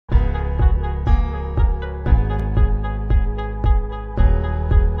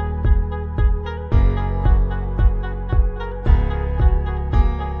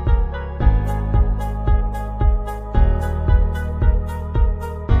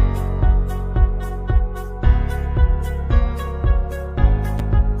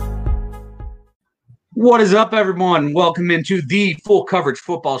What is up, everyone? Welcome into the Full Coverage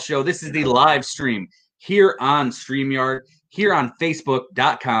Football Show. This is the live stream here on StreamYard, here on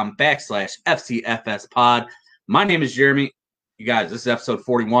Facebook.com/FCFS Pod. My name is Jeremy. You guys, this is episode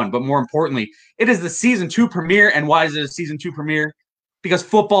 41, but more importantly, it is the season 2 premiere. And why is it a season 2 premiere? Because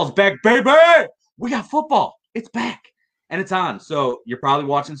football's back, baby! We got football. It's back, and it's on. So you're probably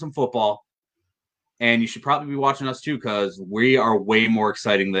watching some football. And you should probably be watching us too, because we are way more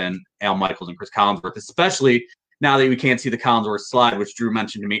exciting than Al Michaels and Chris Collinsworth, especially now that we can't see the Collinsworth slide, which Drew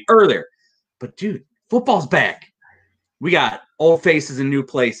mentioned to me earlier. But, dude, football's back. We got old faces in new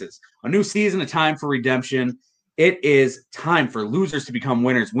places. A new season, a time for redemption. It is time for losers to become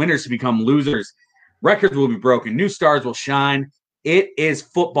winners, winners to become losers. Records will be broken. New stars will shine. It is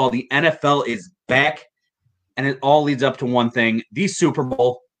football. The NFL is back. And it all leads up to one thing, the Super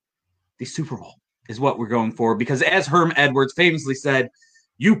Bowl. The Super Bowl is what we're going for, because as Herm Edwards famously said,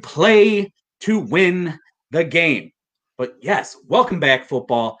 you play to win the game. But yes, welcome back,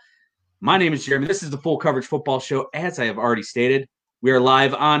 football. My name is Jeremy. This is the Full Coverage Football Show. As I have already stated, we are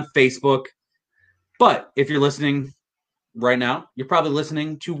live on Facebook. But if you're listening right now, you're probably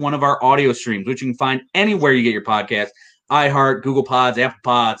listening to one of our audio streams, which you can find anywhere you get your podcast, iHeart, Google Pods, Apple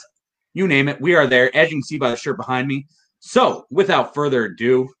Pods, you name it. We are there, as you can see by the shirt behind me. So without further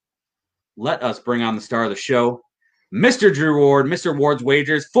ado, let us bring on the star of the show, Mr. Drew Ward, Mr. Ward's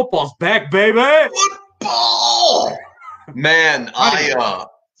Wagers. Football's back, baby! Football! Man,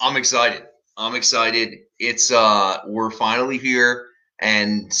 I'm excited. I'm excited. It's we're finally here,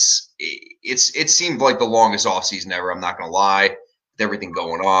 and it seemed like the longest offseason ever. I'm not gonna lie, with everything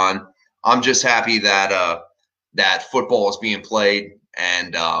going on. I'm just happy that that football is being played,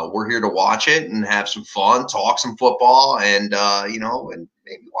 and we're here to watch it and have some fun, talk some football, and and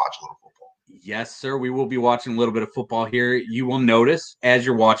maybe watch a little football. Yes, sir. We will be watching a little bit of football here. You will notice as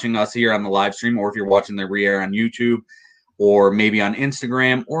you're watching us here on the live stream, or if you're watching the re-air on YouTube, or maybe on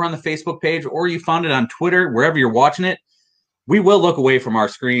Instagram, or on the Facebook page, or you found it on Twitter, wherever you're watching it, we will look away from our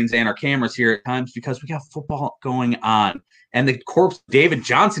screens and our cameras here at times because we got football going on. And the corpse David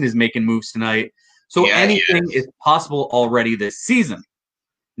Johnson is making moves tonight. So anything is possible already this season.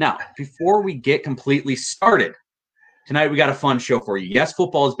 Now, before we get completely started, tonight, we got a fun show for you. Yes,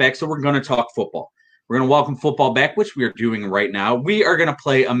 football is back, so we're going to talk football. We're going to welcome football back, which we are doing right now. We are going to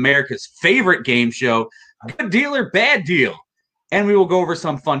play America's favorite game show, Good Deal or Bad Deal. And we will go over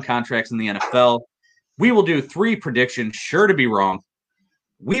some fun contracts in the NFL. We will do 3 predictions, sure to be wrong.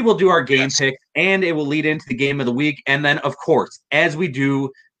 We will do our game pick, and it will lead into the game of the week. And then, of course, as we do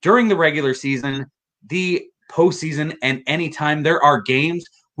during the regular season, the postseason, and anytime there are games,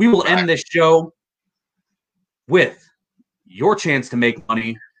 we will end this show with your chance to make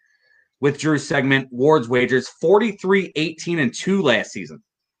money with Drew's segment, Ward's Wagers, 43-18-2 last season.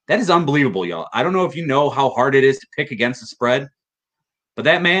 That is unbelievable, y'all. I don't know if you know how hard it is to pick against the spread, but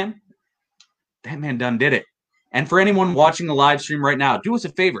that man done did it. And for anyone watching the live stream right now, do us a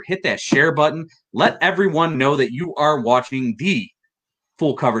favor, hit that share button. Let everyone know that you are watching the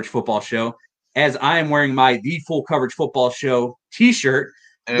Full Coverage Football Show, as I am wearing my The Full Coverage Football Show t-shirt.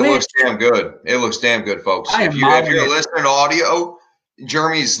 And it looks damn good. It looks damn good, folks. If you're listening to audio,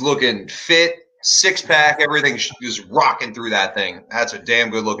 Jeremy's looking fit, 6-pack, everything is rocking through that thing. That's a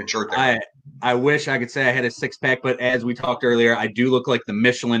damn good looking shirt there. I wish I could say I had a 6-pack, but as we talked earlier, I do look like the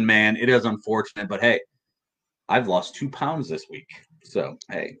Michelin Man. It is unfortunate, but hey, I've lost 2 pounds this week. So,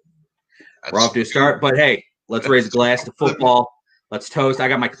 hey, we're off to a start. But hey, let's raise a glass to football. Let's toast. I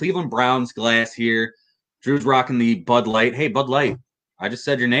got my Cleveland Browns glass here. Drew's rocking the Bud Light. Hey, Bud Light, I just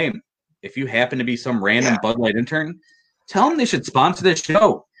said your name. If you happen to be some random Bud Light intern, tell them they should sponsor this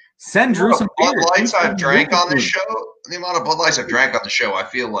show. Send Drew some Bud Lights I've drank on this show. The amount of Bud Lights I've drank on the show, I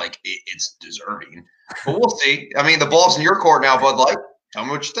feel like it's deserving. But we'll see. I mean, the ball's in your court now, Bud Light. Tell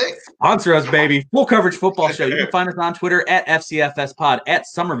me what you think. Sponsor us, baby. Full Coverage Football Show. You can find us on Twitter at FCFS Pod, at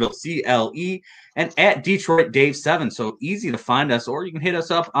Somerville CLE, and at Detroit Dave 7. So easy to find us, or you can hit us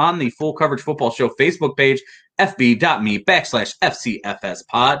up on the Full Coverage Football Show Facebook page, fb.me/FCFS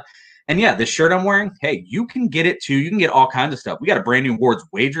Pod. And yeah, this shirt I'm wearing, hey, you can get it too. You can get all kinds of stuff. We got a brand new Ward's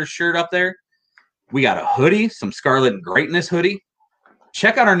Wagers shirt up there. We got a hoodie, some Scarlet Greatness hoodie.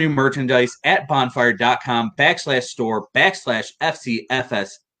 Check out our new merchandise at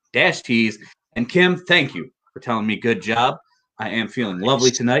bonfire.com/store/FCFS-tees. And Kim, thank you for telling me good job. I am feeling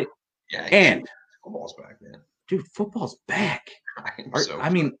lovely tonight. Yeah, and football's back, man. Dude, football's back. I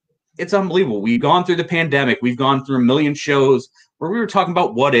mean, it's unbelievable. We've gone through the pandemic. We've gone through a million shows where we were talking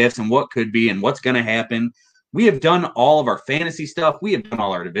about what ifs and what could be and what's going to happen. We have done all of our fantasy stuff. We have done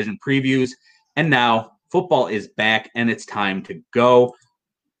all our division previews. And now football is back, and it's time to go.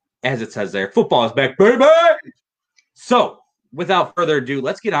 as it says there, football is back, baby. So, without further ado,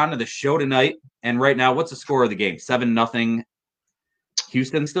 let's get on to the show tonight. And right now, what's the score of the game? 7-0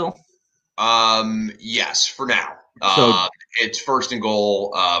 Houston still? Yes, for now. So it's first and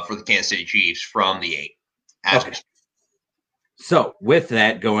goal for the Kansas City Chiefs from the 8. Okay. So, with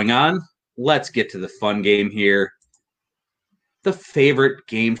that going on, let's get to the fun game here. The favorite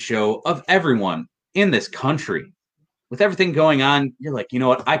game show of everyone in this country. With everything going on, you're like, you know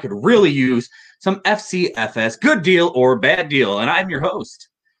what? I could really use some FCFS, good deal or bad deal. And I'm your host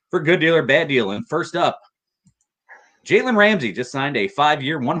for Good Deal or Bad Deal. And first up, Jalen Ramsey just signed a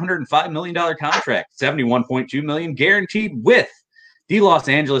 5-year, $105 million contract, $71.2 million guaranteed with the Los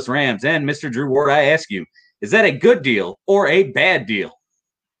Angeles Rams. And Mr. Drew Ward, I ask you, is that a good deal or a bad deal?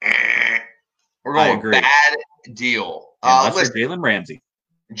 We're going bad deal. Unless you're Jalen Ramsey.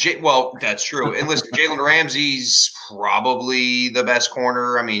 Well, that's true. And listen, Jalen Ramsey's probably the best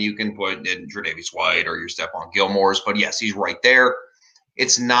corner. I mean, you can put in Tre'Davious White or your Stephon Gilmore's, but yes, he's right there.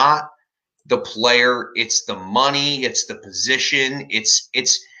 It's not the player, it's the money, it's the position, it's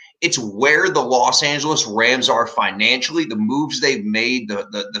where the Los Angeles Rams are financially, the moves they've made,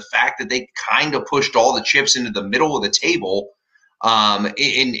 the fact that they kind of pushed all the chips into the middle of the table,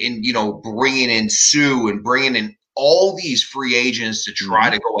 in bringing in Sue and bringing in all these free agents to try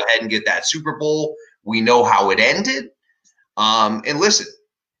to go ahead and get that Super Bowl. We know how it ended. And listen,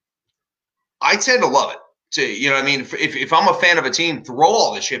 I tend to love it. If I'm a fan of a team, throw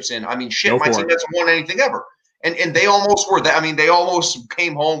all the chips in. I mean, shit, my team hasn't won anything ever. And they almost were that. I mean, they almost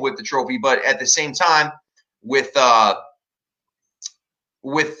came home with the trophy, but at the same time, with that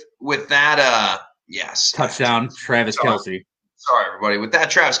yes. Touchdown, Travis Kelce. Sorry, everybody. With that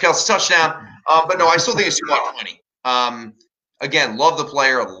Travis Kelce touchdown. But no, I still think it's too much money. Again, love the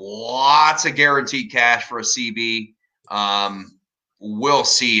player. Lots of guaranteed cash for a CB. We'll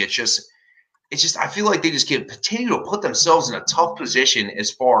see. It's just I feel like they just continue to put themselves in a tough position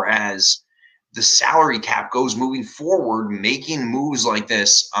as far as the salary cap goes moving forward, making moves like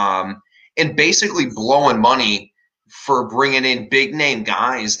this, and basically blowing money for bringing in big name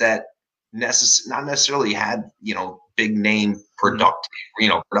guys that not necessarily had, big name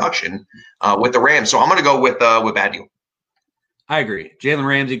production with the Rams. So I'm going to go with bad deal. I agree. Jalen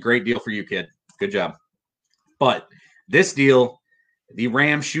Ramsey, great deal for you, kid. Good job. But this deal, the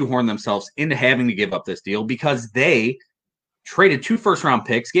Rams shoehorned themselves into having to give up this deal because they traded 2 first-round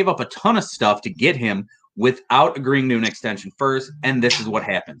picks, gave up a ton of stuff to get him without agreeing to an extension first, and this is what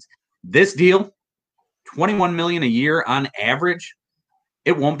happens. This deal, $21 million a year on average,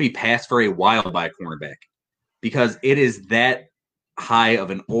 it won't be passed for a while by a cornerback because it is that high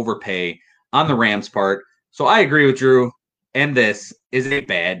of an overpay on the Rams' part. So I agree with Drew, and this is a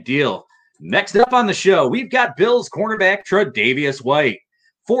bad deal. Next up on the show, we've got Bills cornerback Tre'Davious White.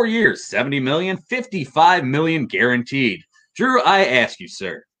 4 years, $70 million, $55 million guaranteed. Drew, I ask you,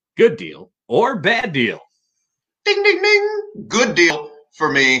 sir, good deal or bad deal? Ding, ding, ding. Good deal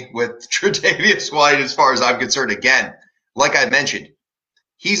for me with Tre'Davious White as far as I'm concerned. Again, like I mentioned,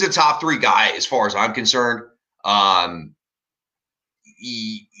 he's a top 3 guy as far as I'm concerned. The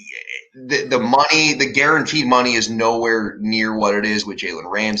money, the guaranteed money is nowhere near what it is with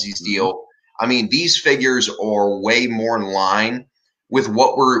Jalen Ramsey's deal. I mean, these figures are way more in line with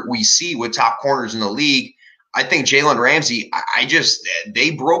what we see with top corners in the league. I think Jalen Ramsey,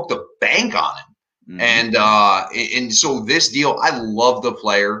 they broke the bank on him. And so this deal, I love the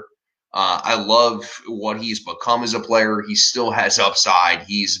player. I love what he's become as a player. He still has upside.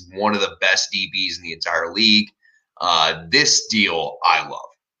 He's one of the best DBs in the entire league. This deal, I love.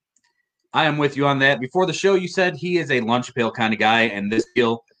 I am with you on that. Before the show, you said he is a lunch pail kind of guy, and this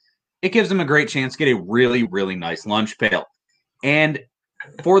deal, it gives him a great chance to get a really, really nice lunch pail. And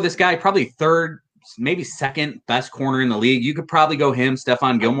for this guy, probably 3rd, maybe 2nd best corner in the league, you could probably go him,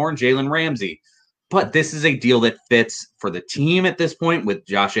 Stephon Gilmore, and Jalen Ramsey. But this is a deal that fits for the team at this point with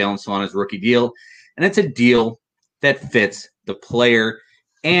Josh Allen still on his rookie deal. And it's a deal that fits the player,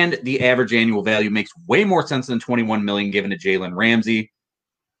 and the average annual value makes way more sense than $21 million given to Jalen Ramsey.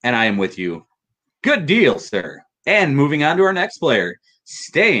 And I am with you. Good deal, sir. And moving on to our next player,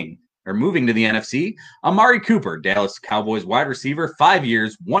 moving to the NFC, Amari Cooper, Dallas Cowboys wide receiver, 5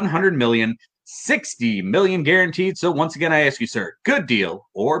 years, $100 million, $60 million guaranteed. So once again, I ask you, sir, good deal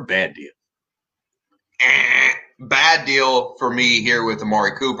or bad deal? Bad deal for me here with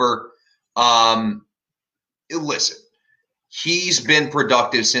Amari Cooper. Listen, he's been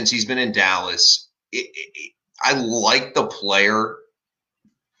productive since he's been in Dallas. I like the player.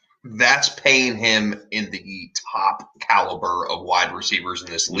 That's paying him in the top caliber of wide receivers in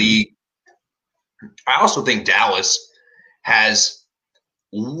this league. I also think Dallas has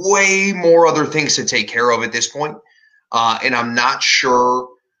way more other things to take care of at this point. And I'm not sure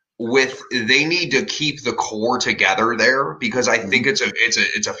they need to keep the core together there, because I think it's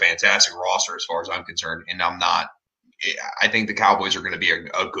a fantastic roster as far as I'm concerned. And I think the Cowboys are going to be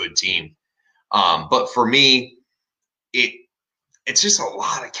a good team. But for me, it's just a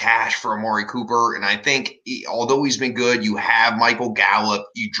lot of cash for Amari Cooper. And I think although he's been good, you have Michael Gallup,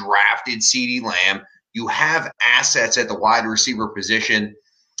 you drafted CeeDee Lamb, you have assets at the wide receiver position.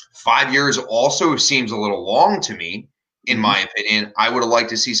 5 years also seems a little long to me, in my opinion. I would have liked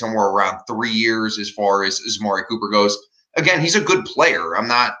to see somewhere around 3 years as far as Amari Cooper goes. Again, he's a good player.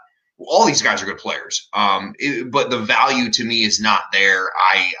 All these guys are good players. But the value to me is not there.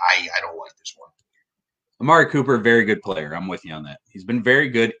 I don't like this one. Amari Cooper, very good player. I'm with you on that. He's been very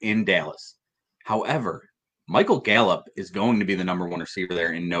good in Dallas. However, Michael Gallup is going to be the number 1 receiver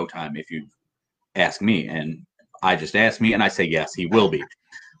there in no time, if you ask me. And I just asked me, and I say yes, he will be.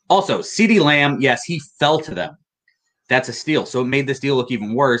 Also, CeeDee Lamb, yes, he fell to them. That's a steal. So it made this deal look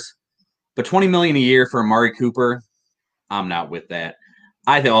even worse. But $20 million a year for Amari Cooper, I'm not with that.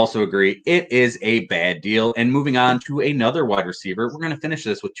 I also agree it is a bad deal. And moving on to another wide receiver, we're going to finish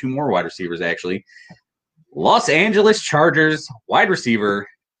this with 2 more wide receivers, actually. Los Angeles Chargers wide receiver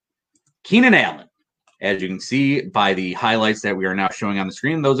Keenan Allen. As you can see by the highlights that we are now showing on the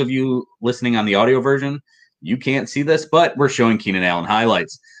screen, those of you listening on the audio version, you can't see this, but we're showing Keenan Allen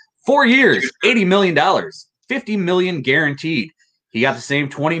highlights. 4 years, $80 million, $50 million guaranteed. He got the same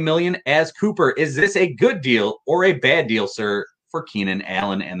 $20 million as Cooper. Is this a good deal or a bad deal, sir, for Keenan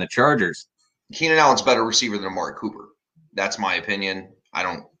Allen and the Chargers? Keenan Allen's a better receiver than Amari Cooper. That's my opinion. I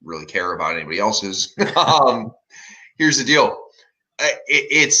don't really care about anybody else's. Here's the deal.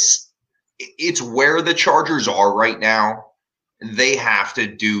 It's where the Chargers are right now. They have to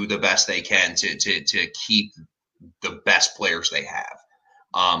do the best they can to keep the best players they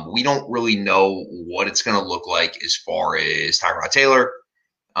have. We don't really know what it's going to look like as far as Tyrod Taylor,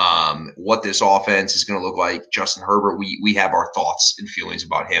 what this offense is going to look like. Justin Herbert, we have our thoughts and feelings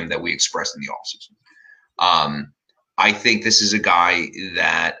about him that we expressed in the offseason. I think this is a guy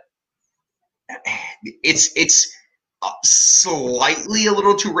that it's slightly a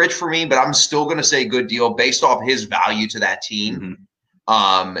little too rich for me, but I'm still going to say good deal based off his value to that team.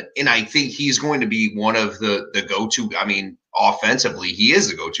 And I think he's going to be one of the go-to. I mean, offensively, he is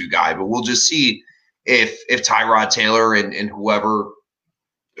the go-to guy, but we'll just see if Tyrod Taylor and whoever,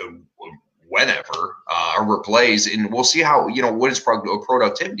 whenever, Herbert plays, and we'll see how, what his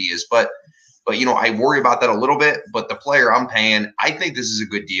productivity is. But I worry about that a little bit. But the player I'm paying, I think this is a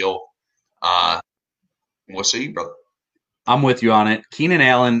good deal. We'll see, brother. I'm with you on it. Keenan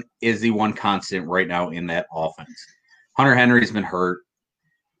Allen is the one constant right now in that offense. Hunter Henry's been hurt,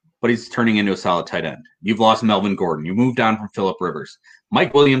 but he's turning into a solid tight end. You've lost Melvin Gordon. You moved on from Phillip Rivers.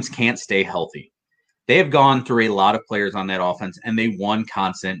 Mike Williams can't stay healthy. They have gone through a lot of players on that offense, and the one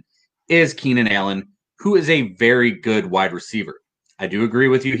constant is Keenan Allen, who is a very good wide receiver. I do agree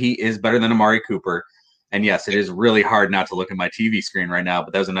with you. He is better than Amari Cooper. And yes, it is really hard not to look at my TV screen right now,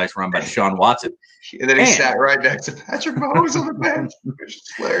 but that was a nice run by Deshaun Watson. And then he sat right next to Patrick Mahomes on the bench.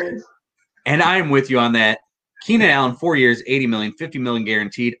 Hilarious. And I'm with you on that. Keenan Allen, 4 years, $80 million, $50 million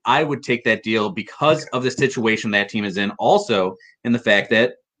guaranteed. I would take that deal because of the situation that team is in. Also, in the fact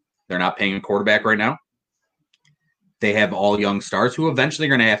that they're not paying a quarterback right now. They have all young stars who eventually are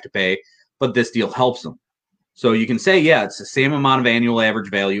going to have to pay, but this deal helps them. So you can say, yeah, it's the same amount of annual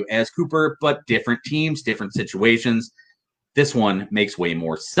average value as Cooper, but different teams, different situations. This one makes way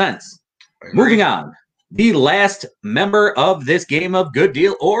more sense. Moving on. The last member of this game of good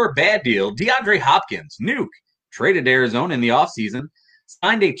deal or bad deal, DeAndre Hopkins, Nuke, traded to Arizona in the offseason,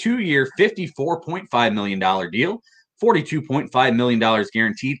 signed a 2-year, $54.5 million deal, $42.5 million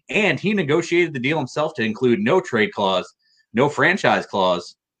guaranteed, and he negotiated the deal himself to include no trade clause, no franchise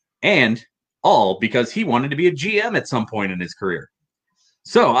clause, and all because he wanted to be a GM at some point in his career.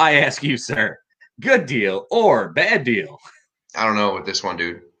 So I ask you, sir, good deal or bad deal? I don't know with this one,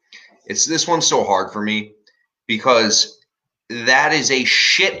 dude. This one's so hard for me because that is a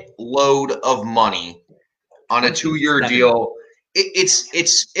shitload of money on a 2-year deal.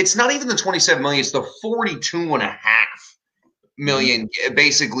 It's not even the 27 million, it's the 42.5 million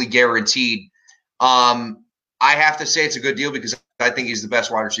basically guaranteed. I have to say it's a good deal because I think he's the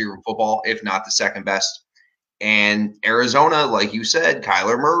best wide receiver in football, if not the second best. And Arizona, like you said,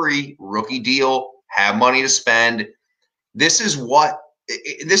 Kyler Murray, rookie deal, have money to spend. This is what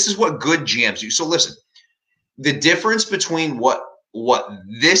good GMs do. So listen, the difference between what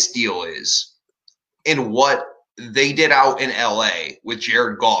this deal is and what they did out in LA with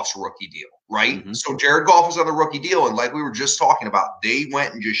Jared Goff's rookie deal. right? Mm-hmm. So Jared Goff was on the rookie deal, and like we were just talking about, they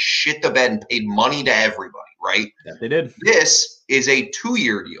went and just shit the bed and paid money to everybody, right? That they did. This is a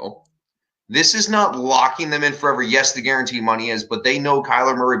 2-year deal. This is not locking them in forever. Yes, the guarantee money is, but they know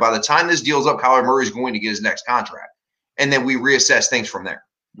Kyler Murray. By the time this deal's up, Kyler Murray is going to get his next contract. And then we reassess things from there.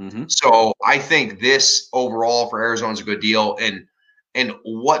 Mm-hmm. So I think this overall for Arizona is a good deal. And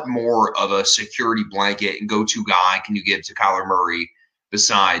what more of a security blanket and go-to guy can you give to Kyler Murray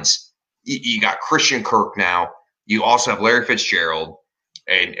besides you got Christian Kirk now. You also have Larry Fitzgerald.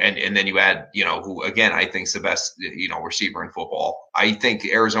 And then you add, who again I think is the best, receiver in football. I think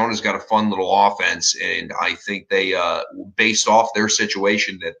Arizona's got a fun little offense, and I think they, based off their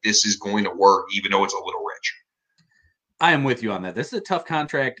situation, that this is going to work, even though it's a little rich. I am with you on that. This is a tough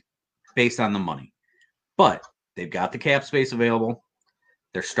contract based on the money, but they've got the cap space available.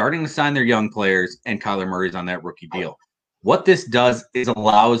 They're starting to sign their young players, and Kyler Murray's on that rookie deal. What this does is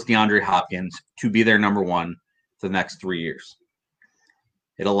allows DeAndre Hopkins to be their number one for the next 3 years.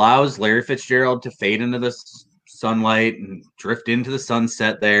 It allows Larry Fitzgerald to fade into the sunlight and drift into the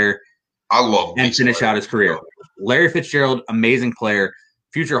sunset there. I love and finish out his career. Larry Fitzgerald, amazing player,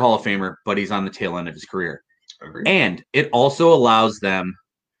 future Hall of Famer, but he's on the tail end of his career. And it also allows them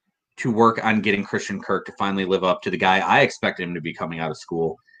to work on getting Christian Kirk to finally live up to the guy I expected him to be coming out of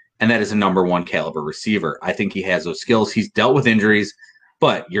school, and that is a number one caliber receiver. I think he has those skills. He's dealt with injuries,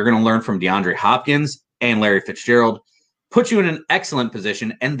 but you're going to learn from DeAndre Hopkins and Larry Fitzgerald. Put you in an excellent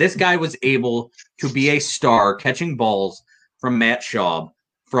position, and this guy was able to be a star catching balls from Matt Schaub,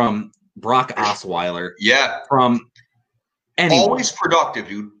 from Brock Osweiler, from anyone. Always productive,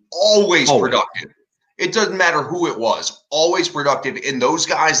 dude. Always productive. It doesn't matter who it was. Always productive. And those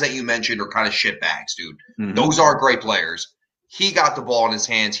guys that you mentioned are kind of shitbags, dude. Mm-hmm. Those are great players. He got the ball in his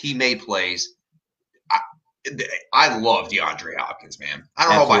hands. He made plays. I love DeAndre Hopkins, man. I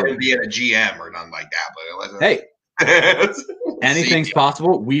don't know if I would be at a GM or nothing like that, but hey. Anything's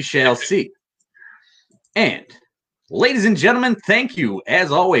possible. We shall see. And ladies and gentlemen, thank you,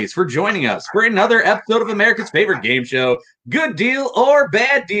 as always, for joining us for another episode of America's favorite game show, Good Deal or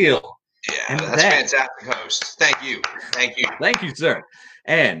Bad Deal. Yeah, and that's fantastic host. Thank you. Thank you. Thank you, sir.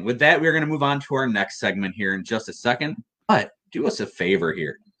 And with that, we're going to move on to our next segment here in just a second. But do us a favor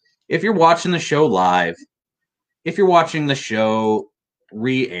here. If you're watching the show live, if you're watching the show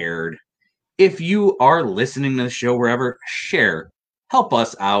re-aired, if you are listening to the show wherever, share. Help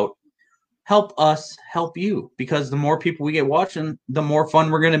us out. Help us help you. Because the more people we get watching, the more fun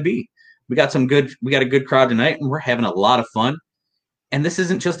we're going to be. We got a good crowd tonight, and we're having a lot of fun. And this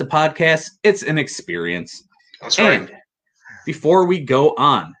isn't just a podcast, it's an experience. That's right. And before we go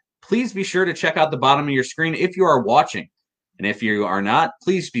on, please be sure to check out the bottom of your screen if you are watching. And if you are not,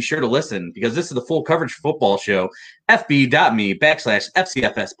 please be sure to listen, because this is the full coverage football show,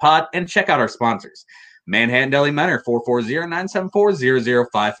 fb.me/FCFS pod, and check out our sponsors. Manhattan Deli Menor,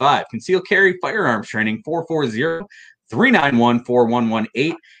 440-974-0055. Concealed Carry Firearms Training,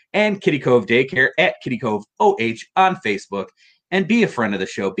 440-391-4118. And Kitty Cove Daycare at Kitty Cove OH on Facebook. And be a friend of the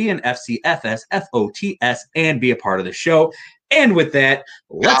show. Be an FCFS, FOTS, and be a part of the show. And with that,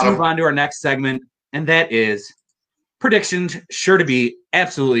 let's move on to our next segment, and that is predictions sure to be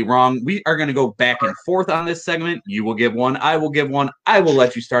absolutely wrong. We are going to go back and forth on this segment. You will give one. I will give one. I will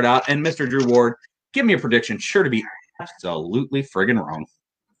let you start out. And Mr. Drew Ward, give me a prediction sure to be absolutely friggin' wrong.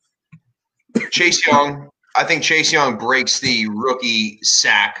 Chase Young. I think Chase Young breaks the rookie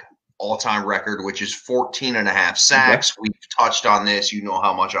sack all-time record, which is 14 and a half sacks. Okay. We've touched on this. You know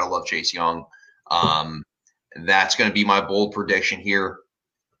how much I love Chase Young. That's going to be my bold prediction here.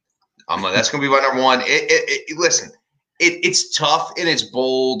 That's going to be my number one. Listen, it's tough and it's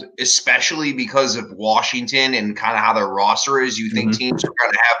bold, especially because of Washington and kind of how their roster is. You think teams are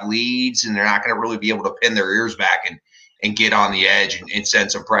going to have leads and they're not going to really be able to pin their ears back and get on the edge and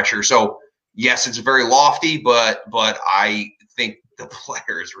send some pressure. So, yes, it's very lofty, but I think the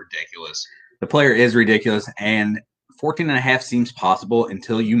player is ridiculous. The player is ridiculous, and 14 and a half seems possible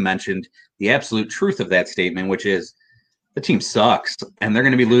until you mentioned the absolute truth of that statement, which is the team sucks, and they're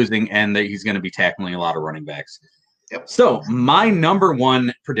going to be losing, and he's going to be tackling a lot of running backs. Yep. So my number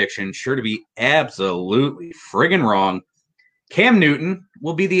one prediction, sure to be absolutely friggin' wrong, Cam Newton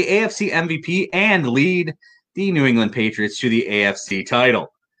will be the AFC MVP and lead the New England Patriots to the AFC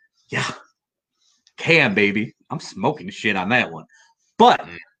title. Yeah. Cam, baby. I'm smoking shit on that one. But,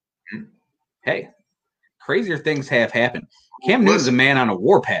 hey, crazier things have happened. Cam Newton's a man on a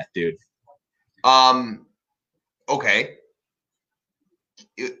warpath, dude. Okay.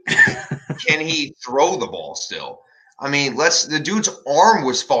 Can he throw the ball still? I mean, the dude's arm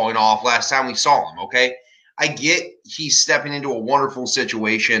was falling off last time we saw him, okay? I get he's stepping into a wonderful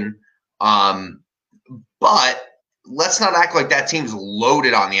situation. But let's not act like that team's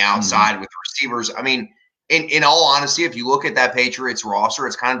loaded on the outside with receivers. I mean, in all honesty, if you look at that Patriots roster,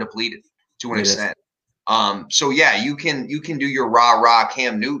 it's kind of depleted to an extent. So yeah, you can do your rah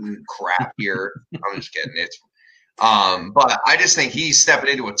Cam Newton crap here. I'm just kidding. It's but I just think he's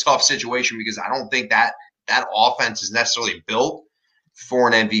stepping into a tough situation because I don't think that offense is necessarily built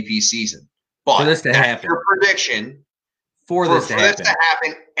for an MVP season. But for this to happen, your prediction for this to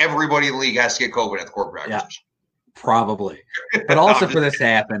happen, everybody in the league has to get COVID at the quarterback position. Probably. But also for this to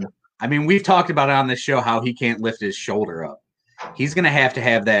happen, I mean, we've talked about it on this show how he can't lift his shoulder up. He's going to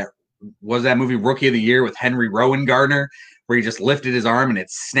have that. Was that movie Rookie of the Year with Henry Rowan Gardner, where he just lifted his arm and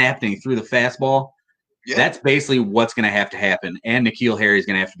it snapped and he threw the fastball? Yeah. That's basically what's going to have to happen. And N'Keal Harry's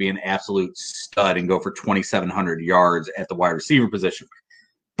going to have to be an absolute stud and go for 2,700 yards at the wide receiver position.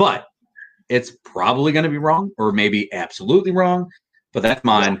 But it's probably going to be wrong, or maybe absolutely wrong. But that's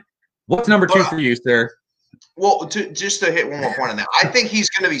mine. What's number 2 for you, sir? Well, just to hit one more point on that, I think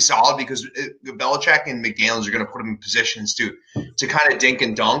he's going to be solid because Belichick and McDaniels are going to put him in positions to kind of dink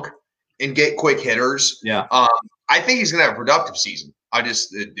and dunk and get quick hitters. Yeah. I think he's going to have a productive season.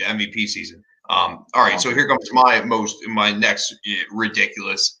 The MVP season. All right, so here comes my next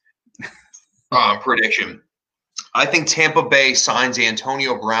ridiculous prediction. I think Tampa Bay signs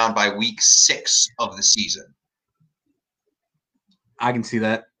Antonio Brown by week 6 of the season. I can see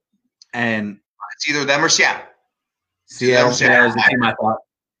that. And it's either them or Seattle. Seattle is the team I thought.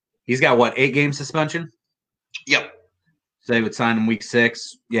 He's got, 8-game suspension? Yep. So they would sign him week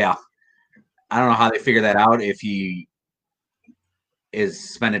 6. Yeah. I don't know how they figure that out, if he is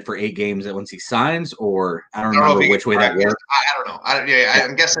suspended for 8 games once he signs, or I don't remember which way that works. I don't know. I'm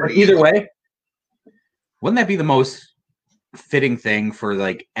guessing. But either way, wouldn't that be the most fitting thing for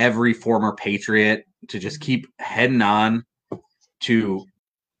like every former Patriot to just keep heading on to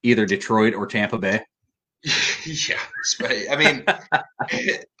either Detroit or Tampa Bay? Yeah, I mean,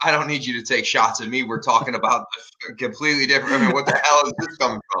 I don't need you to take shots at me. We're talking about completely different. I mean, what the hell is this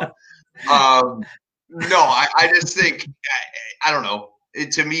coming from? No, I just think I don't know.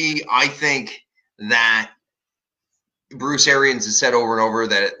 To me, I think that Bruce Arians has said over and over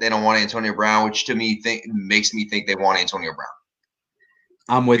that they don't want Antonio Brown, which to me makes me think they want Antonio Brown.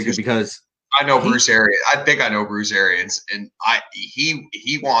 I'm with you because I know Bruce Arians. I think I know Bruce Arians, and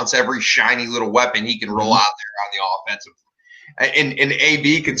he wants every shiny little weapon he can roll out there on the offensive. And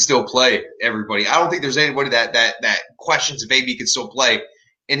AB can still play everybody. I don't think there's anybody that questions if AB can still play.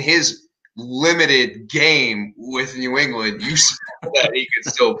 In his limited game with New England, you saw that he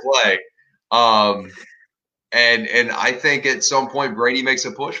could still play. And I think at some point Brady makes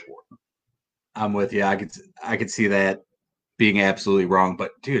a push for him. I'm with you. I could see that being absolutely wrong,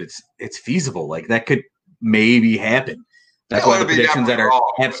 but dude, it's feasible. Like that could maybe happen. That's why the predictions that are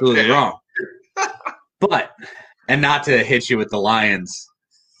absolutely wrong. But and not to hit you with the Lions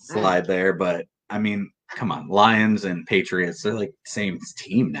slide there, but I mean, come on, Lions and Patriots, they're like the same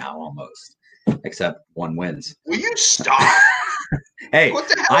team now almost, except one wins. Will you stop? Hey, what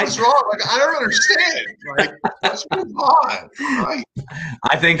the hell is wrong? Like, I don't understand. Like, let's move on. Right.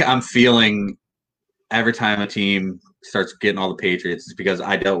 I think I'm feeling every time a team starts getting all the Patriots is because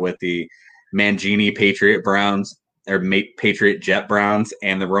I dealt with the Mangini Patriot Browns or Patriot Jet Browns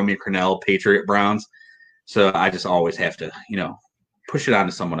and the Romeo Crennel Patriot Browns. So I just always have to, push it on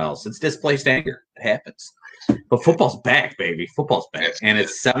to someone else. It's displaced anger. It happens. But football's back, baby. Football's back. Yes, and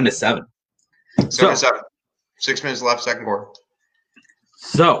it's 7-7. 7-7. 6 minutes left, second quarter.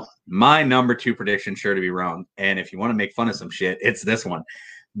 So my number 2 prediction, sure to be wrong. And if you want to make fun of some shit, it's this one.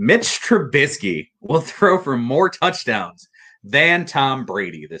 Mitch Trubisky will throw for more touchdowns than Tom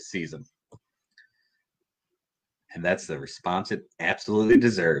Brady this season. And that's the response it absolutely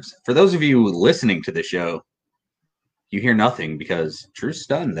deserves. For those of you listening to the show, you hear nothing because Drew's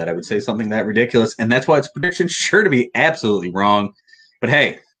stunned that I would say something that ridiculous. And that's why its prediction sure to be absolutely wrong. But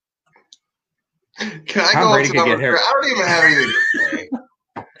hey, can I go Brady could get hurt. I don't even have anything to say.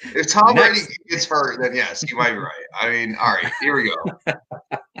 If Tom Brady gets hurt, then yes, you might be right. I mean, all right, here we go.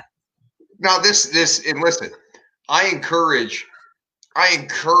 Now this and listen, I encourage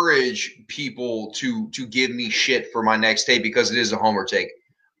people to give me shit for my next take because it is a homer take.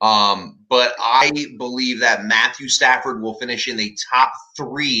 But I believe that Matthew Stafford will finish in the top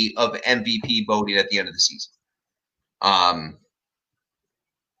 3 of MVP voting at the end of the season.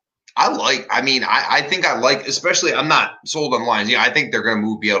 I think I like, especially I'm not sold on Lions. Yeah, I think they're going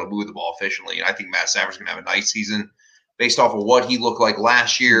to be able to move the ball efficiently. And I think Matt Stafford's going to have a nice season based off of what he looked like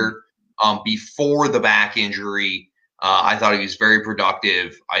last year before the back injury. I thought he was very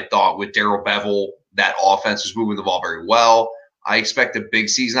productive. I thought with Darrell Bevell, that offense was moving the ball very well. I expect a big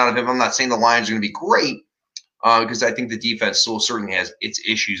season out of him. I'm not saying the Lions are going to be great because I think the defense still certainly has its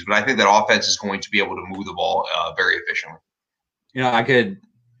issues, but I think that offense is going to be able to move the ball very efficiently. I could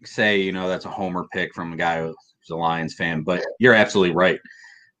say, that's a homer pick from a guy who's a Lions fan, but you're absolutely right.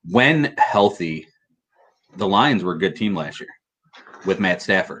 When healthy, the Lions were a good team last year with Matt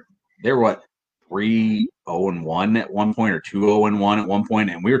Stafford. They were 3-0-1 at one point, or 2-0-1 at one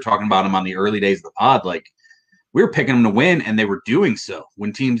point, and we were talking about them on the early days of the pod. Like, we were picking them to win, and they were doing so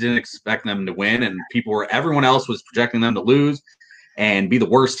when teams didn't expect them to win, and everyone else was projecting them to lose and be the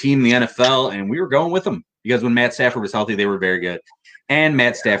worst team in the NFL, and we were going with them because when Matt Stafford was healthy, they were very good. And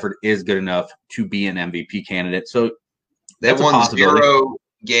Matt Stafford is good enough to be an MVP candidate. So they won 0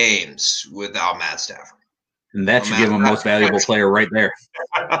 games without Matt Stafford. And that should give him most valuable player right there.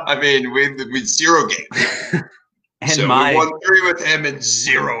 I mean, with 0 games. And so we won 3 with him and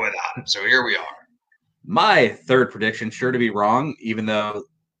 0 without him. So here we are. My third prediction, sure to be wrong, even though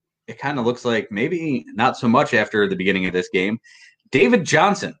it kind of looks like maybe not so much after the beginning of this game. David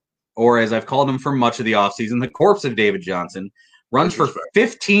Johnson, or as I've called him for much of the offseason, the corpse of David Johnson, runs for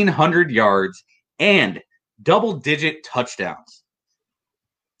 1,500 yards and double-digit touchdowns.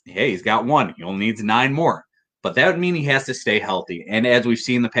 Hey, he's got 1. He only needs 9 more. But that would mean he has to stay healthy. And as we've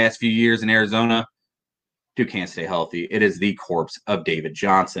seen the past few years in Arizona, dude can't stay healthy. It is the corpse of David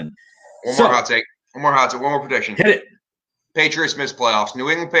Johnson. One more hot take. One more prediction. Hit it. Patriots miss playoffs. New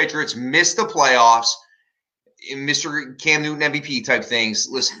England Patriots miss the playoffs. Mr. Cam Newton MVP type things.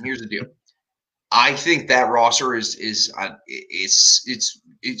 Listen, here's the deal. I think that roster is it's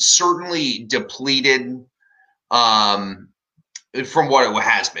certainly depleted from what it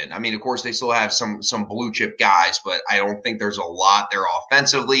has been. I mean, of course, they still have some blue chip guys, but I don't think there's a lot there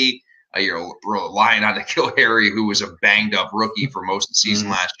offensively. You're relying on N'Keal Harry, who was a banged up rookie for most of the season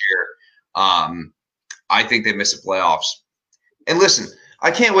last year. I think they missed the playoffs. And listen,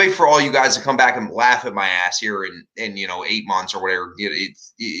 I can't wait for all you guys to come back and laugh at my ass here in 8 months or whatever.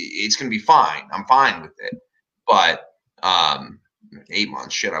 It's going to be fine. I'm fine with it. But 8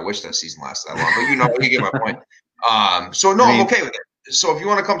 months, shit, I wish that season lasted that long. But you get my point. I'm okay with it. So if you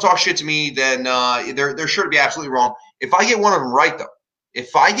want to come talk shit to me, then they're sure to be absolutely wrong. If I get one of them right, though,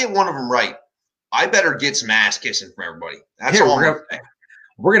 I better get some ass kissing from everybody. That's all I'm going to say.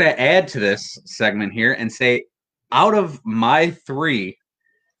 We're going to add to this segment here and say, out of my 3,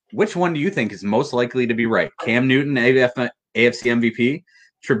 which one do you think is most likely to be right? Cam Newton, AFC MVP,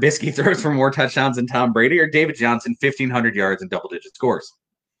 Trubisky throws for more touchdowns than Tom Brady, or David Johnson, 1,500 yards and double-digit scores?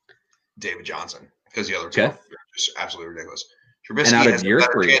 David Johnson, because the other two are just absolutely ridiculous. Trubisky and has a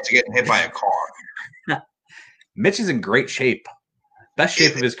better chance of getting hit by a car. Mitch is in great shape. Best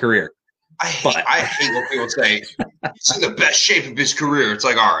shape of his career. I hate when people say he's in the best shape of his career. It's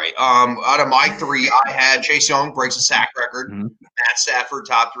like, all right. Out of my 3, I had Chase Young breaks a sack record. Matt Stafford,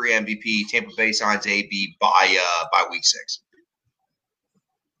 top 3 MVP. Tampa Bay signs AB by week 6.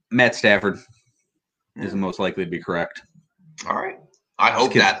 Matt Stafford is the most likely to be correct. All right. I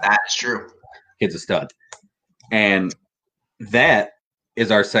hope that is true. Kid's a stud. And that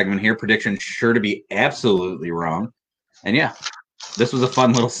is our segment here. Prediction sure to be absolutely wrong. And yeah, this was a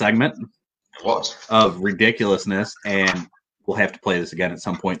fun little segment. Of ridiculousness, and we'll have to play this again at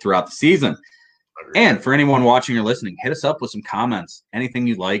some point throughout the season. And for anyone watching or listening, hit us up with some comments. Anything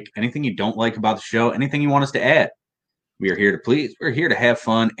you like, anything you don't like about the show, anything you want us to add. We are here to please. We're here to have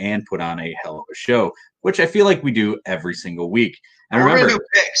fun and put on a hell of a show, which I feel like we do every single week. And we're going to do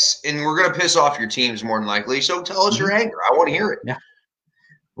picks, and we're going to piss off your teams more than likely. So tell us your anger. I want to hear it. Yeah.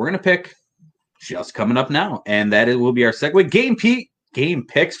 We're going to pick just coming up now, and that will be our segue. Game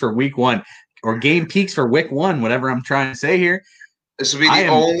picks for week 1. Or game peaks for week 1, whatever I'm trying to say here. This will be the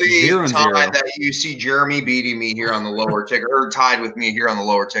only time that you see Jeremy beating me here on the lower ticker, or tied with me here on the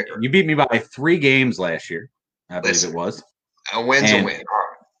lower ticker. You beat me by 3 games last year, I believe it was. A win's a win.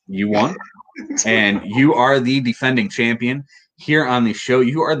 You won, and you are the defending champion here on the show.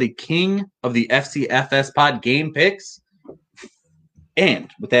 You are the king of the FCFS pod game picks. And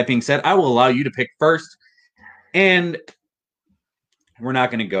with that being said, I will allow you to pick first. And we're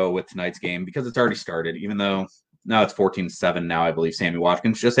not going to go with tonight's game because it's already started, even though now it's 14-7 now. I believe Sammy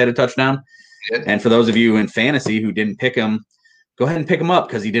Watkins just had a touchdown. And for those of you in fantasy who didn't pick him, go ahead and pick him up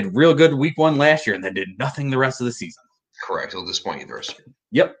because he did real good week 1 last year and then did nothing the rest of the season. Correct. He'll disappoint you the rest of it.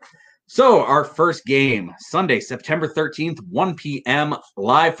 Yep. So our first game, Sunday, September 13th, 1 p.m.,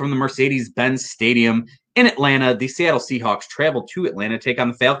 live from the Mercedes-Benz Stadium in Atlanta. The Seattle Seahawks travel to Atlanta to take on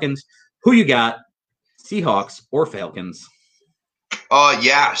the Falcons. Who you got, Seahawks or Falcons?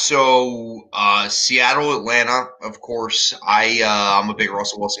 So Seattle, Atlanta, of course. I'm a big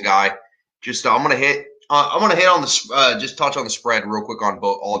Russell Wilson guy. I'm gonna hit I'm going to hit on the just touch on the spread real quick on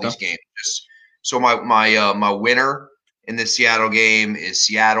all these games. So my winner in the Seattle game is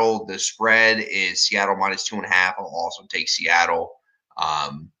Seattle. The spread is Seattle -2.5. I'll also take Seattle.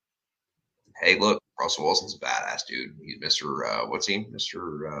 Hey, look, Russell Wilson's a badass dude. He's Mr. What's he?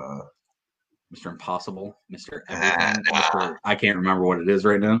 Mr. Impossible, Mr. Everything. I can't remember what it is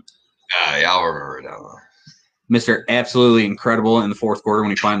right now. Yeah, I'll remember it now. Mr. Absolutely incredible in the fourth quarter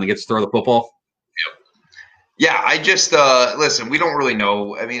when he finally gets to throw the football. Yep. Yeah, I just listen. We don't really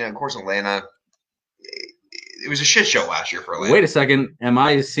know. I mean, of course, Atlanta. It was a shit show last year for Atlanta. Wait a second. Am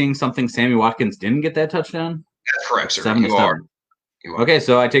I seeing something? Sammy Watkins didn't get that touchdown? That's correct, sir. 7-7. You are. Okay,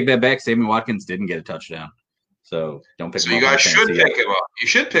 so I take that back. Sammy Watkins didn't get a touchdown. So don't pick him up. So you guys should pick him up. You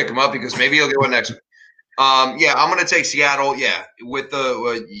should pick him up because maybe he'll get one next week. Yeah, I'm going to take Seattle. Yeah, with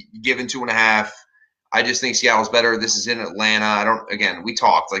the given 2.5. I just think Seattle's better. This is in Atlanta. Again, we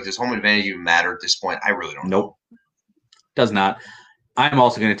talked. Like, does home advantage even matter at this point? I really don't know. Nope. Does not. I'm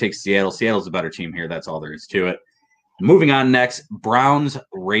also going to take Seattle. Seattle's a better team here. That's all there is to it. Moving on next,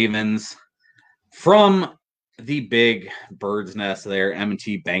 Browns-Ravens from the big bird's nest there,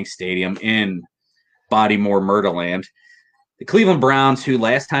 M&T Bank Stadium in Bodymore, Murderland. The Cleveland Browns, who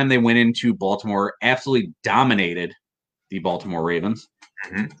last time they went into Baltimore, absolutely dominated the Baltimore Ravens.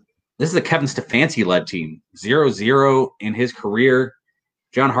 Mm-hmm. This is a Kevin Stefanski-led team. 0-0 in his career.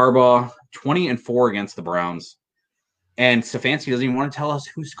 John Harbaugh, 20-4 against the Browns. And Stefanski doesn't even want to tell us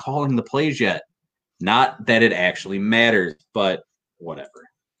who's calling the plays yet. Not that it actually matters, but whatever.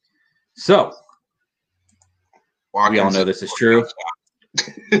 So, we all know this is true.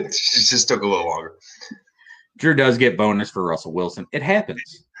 It just took a little longer. Drew does get bonus for Russell Wilson. It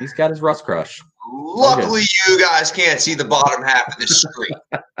happens. He's got his Russ crush. Luckily, you guys can't see the bottom half of the screen.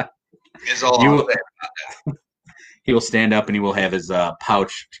 Is all I'm saying. He will stand up and he will have his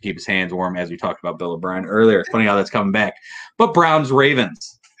pouch to keep his hands warm, as we talked about Bill O'Brien earlier. It's funny how that's coming back. But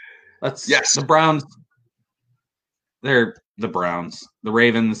Browns-Ravens. The Browns. They're the Browns. The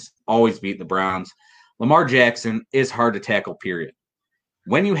Ravens always beat the Browns. Lamar Jackson is hard to tackle, period.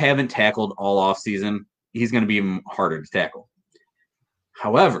 When you haven't tackled all offseason, he's going to be even harder to tackle.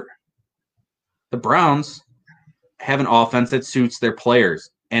 However, the Browns have an offense that suits their players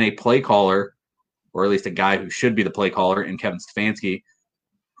and a play caller, or at least a guy who should be the play caller in Kevin Stefanski,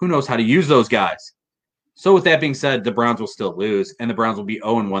 who knows how to use those guys. So with that being said, the Browns will still lose, and the Browns will be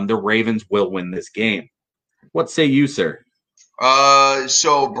 0-1. The Ravens will win this game. What say you, sir?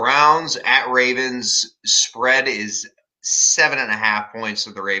 So Browns at Ravens, spread is 7.5 points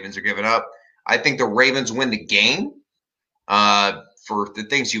that the Ravens are giving up. I think the Ravens win the game for the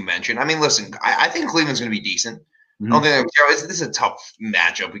things you mentioned. I mean, listen, I think Cleveland's going to be decent. Mm-hmm. I don't think this is a tough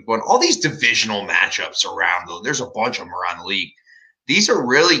matchup. All these divisional matchups around, though, there's a bunch of them around the league. These are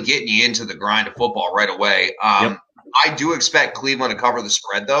really getting you into the grind of football right away. Yep. I do expect Cleveland to cover the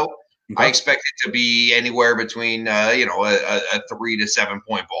spread, though. Okay. I expect it to be anywhere between, a 3 to 7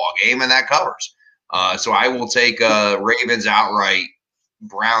 point ball game, and that covers. So I will take Ravens outright,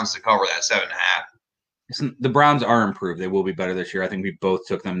 Browns to cover that 7.5. Listen, the Browns are improved. They will be better this year. I think we both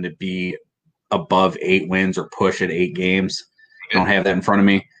took them to be above 8 wins or push at 8 games. I don't have that in front of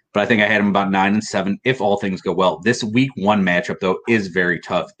me, but I think I had them about 9-7 if all things go well. This week 1 matchup, though, is very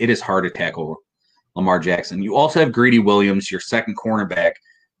tough. It is hard to tackle Lamar Jackson. You also have Greedy Williams, your second cornerback,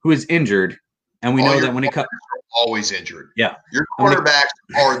 who is injured, and we know that when he comes, always injured. Yeah, your cornerbacks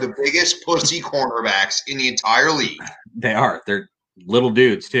are the biggest pussy cornerbacks in the entire league. They are. They're little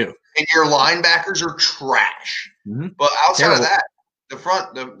dudes too, and your linebackers are trash. Mm-hmm. But outside of that, the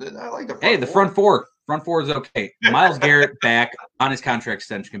front, I like the front. Hey, the front four is okay. Myles Garrett back on his contract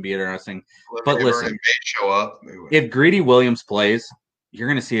extension can be interesting. But listen, show up. If Greedy Williams plays, you're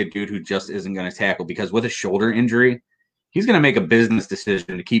going to see a dude who just isn't going to tackle because with a shoulder injury, he's going to make a business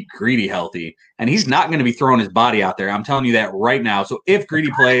decision to keep Greedy healthy, and he's not going to be throwing his body out there. I'm telling you that right now. So if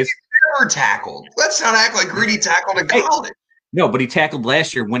Greedy plays, never tackled. Let's not act like Greedy tackled in college. No, but he tackled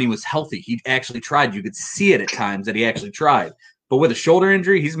last year when he was healthy. He actually tried. You could see it at times that he actually tried. But with a shoulder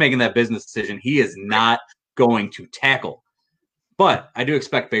injury, he's making that business decision. He is not going to tackle. But I do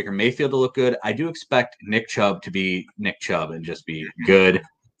expect Baker Mayfield to look good. I do expect Nick Chubb to be Nick Chubb and just be good.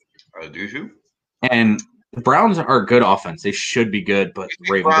 Do you? And the Browns are a good offense. They should be good, but the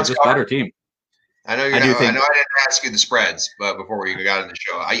Ravens are just a better team. I know I didn't ask you the spreads, but before we even got in the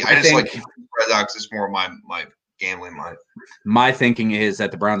show, I just like spreads out because it's more my gambling mind. My thinking is that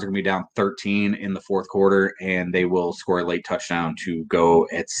the Browns are going to be down 13 in the fourth quarter, and they will score a late touchdown to go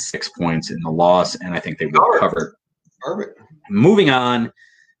at 6 points in the loss, and I think they will cover. Perfect. Moving on,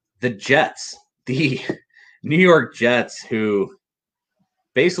 the Jets, the New York Jets, who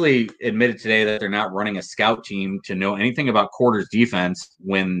basically admitted today that they're not running a scout team to know anything about quarters defense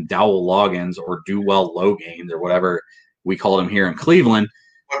when Dowell logins or do well low gains or whatever we called him here in Cleveland.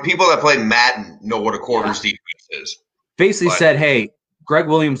 When people that play Madden know what a quarters defense is. Basically said, hey, Greg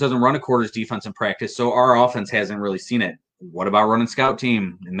Williams doesn't run a quarters defense in practice, so our offense hasn't really seen it. What about running scout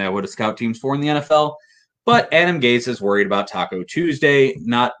team? Isn't that what a scout team's for in the NFL? But Adam Gase is worried about Taco Tuesday,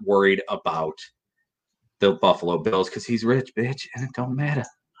 not worried about the Buffalo Bills because he's rich, bitch, and it don't matter.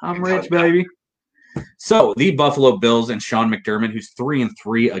 I'm rich, baby. So the Buffalo Bills and Sean McDermott, who's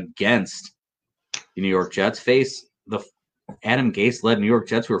 3-3 against the New York Jets, face the Adam Gase-led New York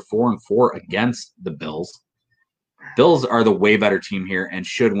Jets, who are 4-4 against the Bills. Bills are the way better team here and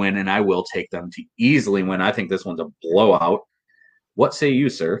should win, and I will take them to easily win. I think this one's a blowout. What say you,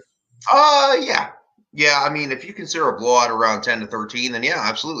 sir? Yeah. I mean, if you consider a blowout around 10-13, then yeah,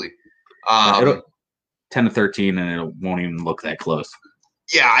 absolutely. 10-13, and it won't even look that close.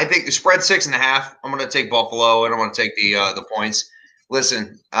 Yeah, I think the spread 6.5. I'm going to take Buffalo, and I'm going to take the points.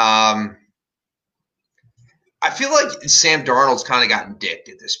 Listen, I feel like Sam Darnold's kind of gotten dicked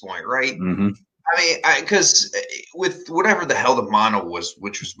at this point, right? Mm-hmm. I mean, because with whatever the hell the mono was,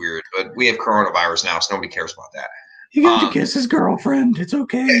 which was weird, but we have coronavirus now, so nobody cares about that. He got to kiss his girlfriend. It's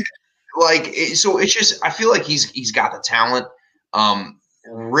okay. So it's just, I feel like he's got the talent.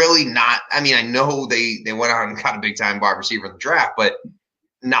 Really not. I mean, I know they went out and got a big time wide receiver in the draft, but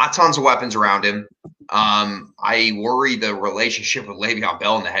not tons of weapons around him. I worry the relationship with Le'Veon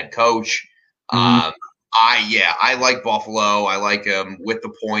Bell and the head coach. I like Buffalo. I like them with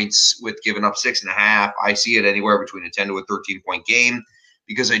the points, with giving up 6.5. I see it anywhere between a 10 to a 13-point game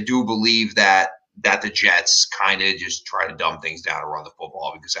because I do believe that the Jets kind of just try to dumb things down and run the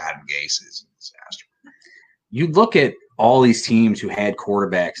football because Adam Gase is a disaster. You look at all these teams who had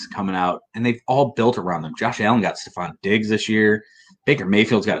quarterbacks coming out, and they've all built around them. Josh Allen got Stephon Diggs this year. Baker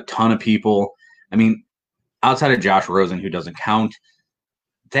Mayfield's got a ton of people. I mean, outside of Josh Rosen, who doesn't count,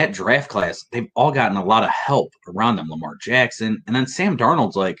 that draft class, they've all gotten a lot of help around them. Lamar Jackson. And then Sam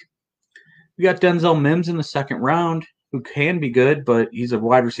Darnold's like, we got Denzel Mims in the second round, who can be good, but he's a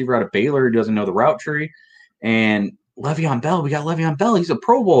wide receiver out of Baylor who doesn't know the route tree. And Le'Veon Bell, we got Le'Veon Bell. He's a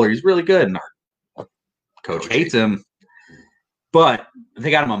Pro Bowler. He's really good. And our coach hates him. But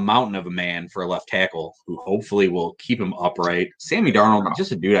they got him a mountain of a man for a left tackle who hopefully will keep him upright. Sammy Darnold,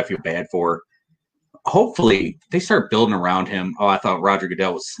 just a dude I feel bad for. Hopefully they start building around him. Oh, I thought Roger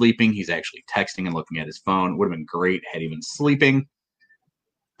Goodell was sleeping. He's actually texting and looking at his phone. Would have been great had he been sleeping.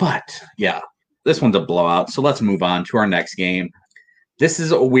 But, yeah, this one's a blowout. So let's move on to our next game. This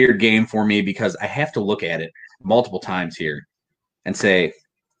is a weird game for me because I have to look at it multiple times here and say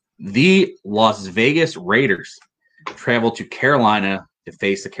the Las Vegas Raiders travel to Carolina to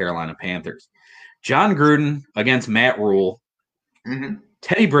face the Carolina Panthers. John Gruden against Matt Rule. Mm-hmm.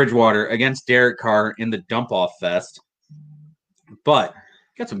 Teddy Bridgewater against Derek Carr in the dump-off fest. But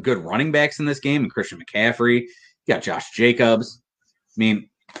you got some good running backs in this game, and Christian McCaffrey. You got Josh Jacobs. I mean,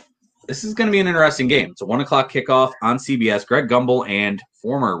 this is going to be an interesting game. It's a 1 o'clock kickoff on CBS. Greg Gumbel and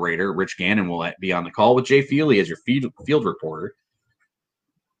former Raider Rich Gannon will be on the call with Jay Feely as your field reporter.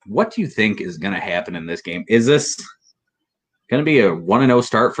 What do you think is going to happen in this game? Is this going to be a 1-0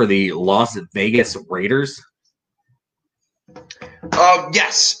 start for the Las Vegas Raiders?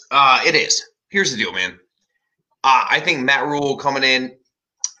 Yes, it is. Here's the deal, man. I think Matt Rule coming in,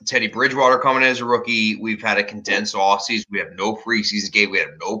 Teddy Bridgewater coming in as a rookie. We've had a condensed offseason. We have no preseason game. We have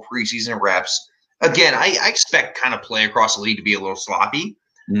no preseason reps. Again, I expect kind of play across the league to be a little sloppy.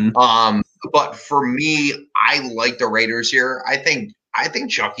 Mm-hmm. But for me, I like the Raiders here. I think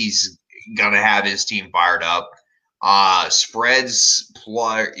Chucky's gonna have his team fired up. Spreads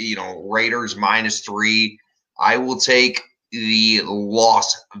plus, Raiders -3. I will take the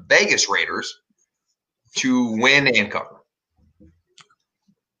Las Vegas Raiders to win and cover.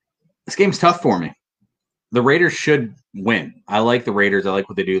 This game's tough for me. The Raiders should win. I like the Raiders. I like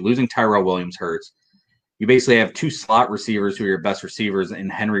what they do. Losing Tyrell Williams hurts. You basically have two slot receivers who are your best receivers, and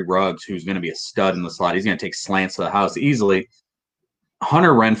Henry Ruggs, who's going to be a stud in the slot. He's going to take slants to the house easily.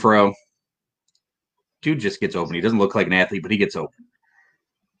 Hunter Renfrow, dude just gets open. He doesn't look like an athlete, but he gets open.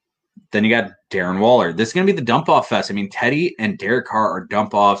 Then you got Darren Waller. This is going to be the dump-off fest. I mean, Teddy and Derek Carr are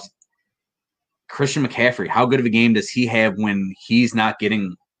dump-offs. Christian McCaffrey, how good of a game does he have when he's not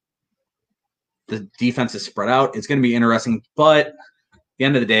getting the defense is spread out? It's going to be interesting. But at the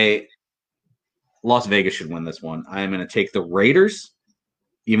end of the day, Las Vegas should win this one. I am going to take the Raiders,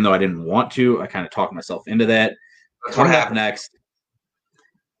 even though I didn't want to. I kind of talked myself into that. Coming up next,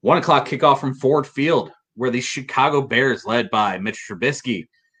 1 o'clock kickoff from Ford Field, where the Chicago Bears, led by Mitch Trubisky,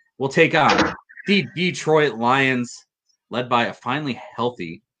 will take on the Detroit Lions. led by a finally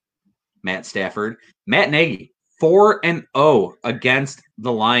healthy Matt Stafford. Matt Nagy, 4-0 against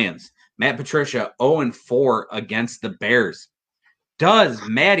the Lions. Matt Patricia, 0-4 against the Bears. Does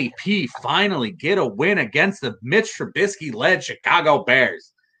Matty P finally get a win against the Mitch Trubisky-led Chicago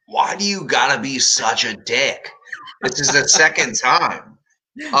Bears? Why do you gotta be such a dick? This is the second time.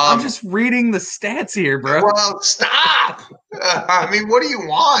 I'm just reading the stats here, bro. Well, stop. I mean, what do you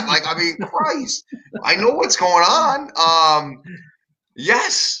want? Like, I mean, Christ. I know what's going on.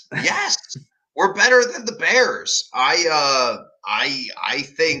 Yes. We're better than the Bears. I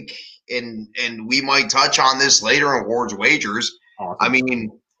think, and we might touch on this later in Ward's Wagers. Awesome. I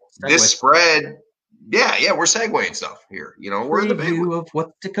mean, this spread, yeah, we're segueing stuff here. You know, we're in the big of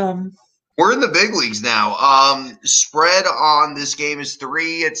what to come. We're in the big leagues now. Spread on this game is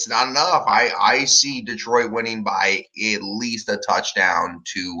 3. It's not enough. I see Detroit winning by at least a touchdown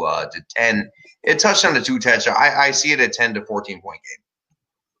to 10. A touchdown to 2 touchdowns. I see it at 10 to 14 point game.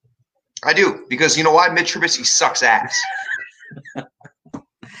 I do, because you know why? Mitch Trubisky sucks ass.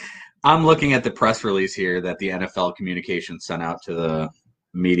 I'm looking at the press release here that the NFL Communications sent out to the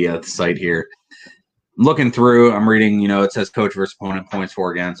media site here. Looking through, I'm reading, it says coach versus opponent, points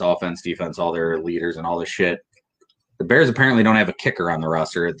for, against, offense, defense, all their leaders and all this shit. The Bears apparently don't have a kicker on the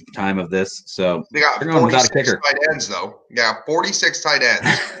roster at the time of this, so they're going without a kicker. Tight ends, though. Yeah, 46 tight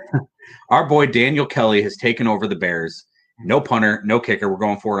ends. Our boy Daniel Kelly has taken over the Bears. No punter, no kicker. We're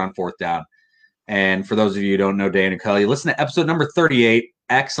going for it on 4th down. And for those of you who don't know Daniel Kelly, listen to episode number 38.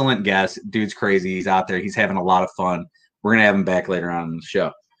 Excellent guest. Dude's crazy. He's out there. He's having a lot of fun. We're going to have him back later on in the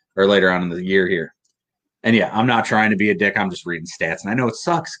show, or later on in the year here. And yeah, I'm not trying to be a dick. I'm just reading stats. And I know it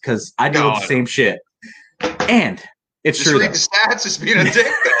sucks because I do the same shit. And it's just true. Reading stats is being a dick,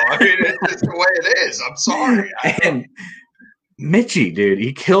 though. I mean, it's the way it is. I'm sorry. And Mitchie, dude,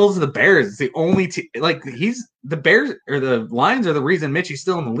 he kills the Bears. It's the only team. Like, he's the Bears or the Lions are the reason Mitchie's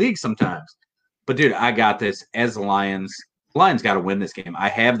still in the league sometimes. But, dude, I got this as the Lions. The Lions got to win this game. I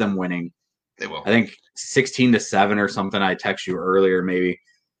have them winning. They will. I think 16-7 or something. I text you earlier, maybe.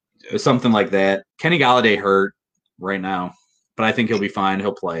 Or something like that. Kenny Golladay hurt right now, but I think he'll be fine.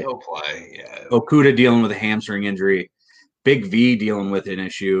 He'll play. Yeah. Okuda dealing with a hamstring injury. Big V dealing with an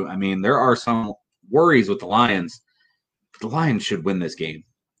issue. I mean, there are some worries with the Lions. The Lions should win this game.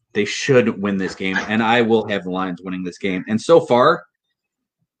 They should win this game, and I will have the Lions winning this game. And so far,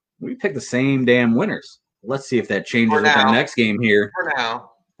 we picked the same damn winners. Let's see if that changes with our next game here. For now.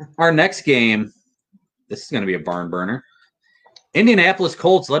 Our next game, this is going to be a barn burner. Indianapolis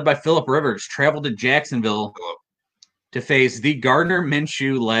Colts, led by Phillip Rivers, traveled to Jacksonville to face the Gardner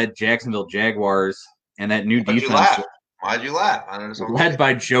Minshew-led Jacksonville Jaguars and that new defense. Why'd you laugh? Led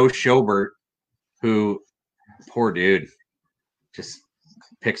by Joe Schobert, who, poor dude, just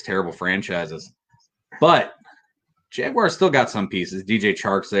picks terrible franchises. But Jaguars still got some pieces. DJ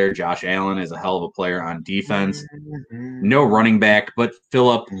Chark's there. Josh Allen is a hell of a player on defense. No running back, but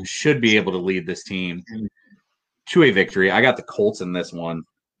Phillip should be able to lead this team to a victory. I got the Colts in this one.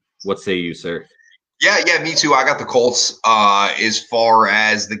 What say you, sir? Yeah, me too. I got the Colts as far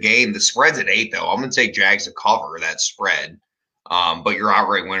as the game. The spread's at 8, though. I'm going to take Jags to cover that spread. But your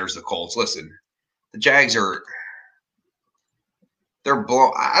outright winner's the Colts. Listen, the Jags they're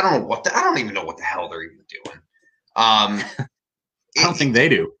blown. I don't even know what the hell they're even doing. I don't think they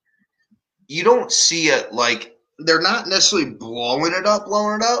do. You don't see it like they're not necessarily blowing it up,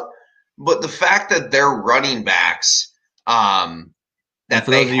 but the fact that they're running backs, that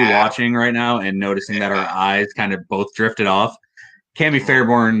for those of you watching right now and noticing that our eyes kind of both drifted off, Cammie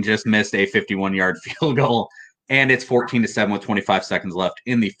Fairborn just missed a 51-yard field goal, and it's 14-7 with 25 seconds left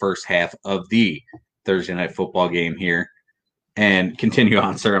in the first half of the Thursday night football game here. And continue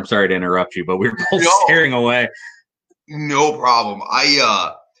on, sir. I'm sorry to interrupt you, but we were both staring away. No problem.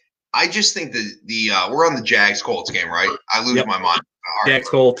 I just think that we're on the Jags Colts game, right? I lose my mind. Jags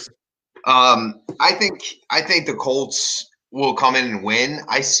Colts. I think the Colts will come in and win.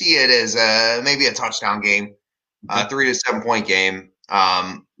 I see it as maybe a touchdown game, 3 to 7 point game.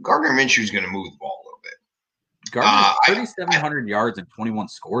 Gardner Minshew is going to move the ball a little bit. Gardner 3,700 yards and 21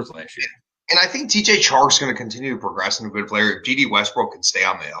 scores last year. And I think TJ Chark's going to continue to progress and a good player. If GD Westbrook can stay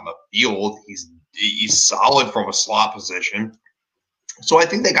on the field, he's solid from a slot position. So I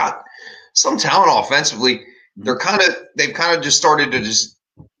think they got some talent offensively. They've kind of just started to just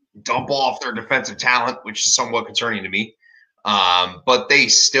dump off their defensive talent, which is somewhat concerning to me. But they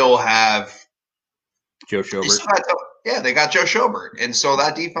still have Joe Schobert. They got Joe Schobert, and so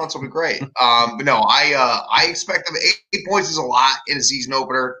that defense will be great. But no, I expect them. 8 points is a lot in a season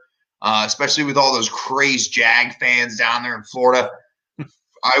opener, especially with all those crazed Jag fans down there in Florida.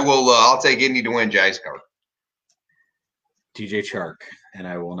 I'll take Indy to win. Jags cover. DJ Chark. And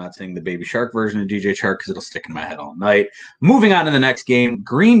I will not sing the Baby Shark version of DJ Chark because it'll stick in my head all night. Moving on to the next game,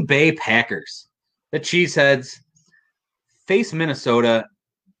 Green Bay Packers. The Cheeseheads face Minnesota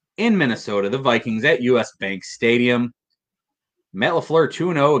in Minnesota, the Vikings at US Bank Stadium. Matt LaFleur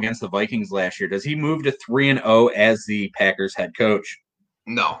 2-0 against the Vikings last year. Does he move to 3-0 as the Packers head coach?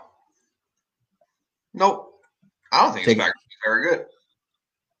 No. Nope. I don't think his Packers are very good.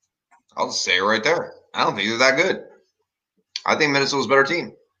 I'll just say it right there. I don't think they're that good. I think Minnesota's a better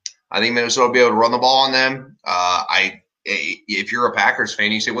team. I think Minnesota will be able to run the ball on them. If you're a Packers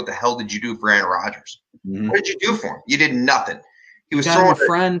fan, you say, what the hell did you do for Aaron Rodgers? Mm-hmm. What did you do for him? You did nothing. He was throwing a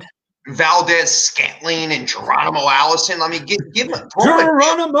friend. Valdez Scantling and Geronimo Allison. I mean, give him a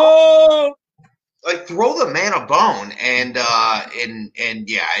Geronimo. Like, throw the man a bone, and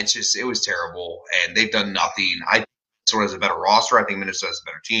yeah, it was terrible, and they've done nothing. I think Minnesota has a better roster. I think Minnesota has a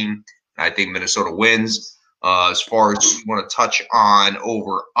better team. I think Minnesota wins. As far as you want to touch on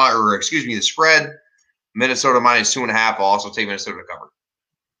the spread, Minnesota minus 2.5. I'll also take Minnesota to cover.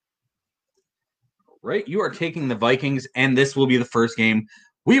 Right, you are taking the Vikings, and this will be the first game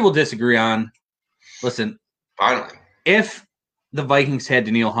we will disagree on. Listen, finally, if the Vikings had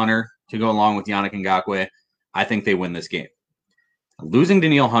Danielle Hunter to go along with Yannick Ngakoue, I think they win this game. Losing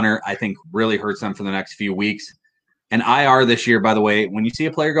Danielle Hunter, I think, really hurts them for the next few weeks. And IR this year, by the way, when you see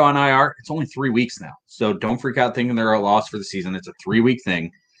a player go on IR, it's only 3 weeks now. So don't freak out thinking they're a loss for the season. It's a 3-week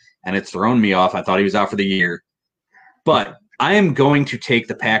thing, and it's thrown me off. I thought he was out for the year. But I am going to take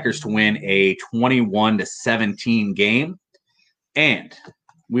the Packers to win a 21-17 game. And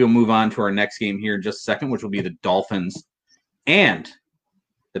we will move on to our next game here in just a second, which will be the Dolphins and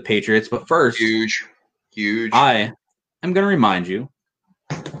the Patriots. But first, huge. I am going to remind you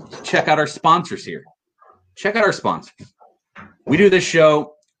to check out our sponsors here. Check out our sponsors. We do this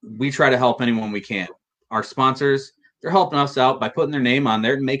show. We try to help anyone we can. Our sponsors, they're helping us out by putting their name on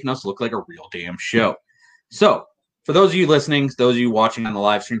there and making us look like a real damn show. So for those of you listening, those of you watching on the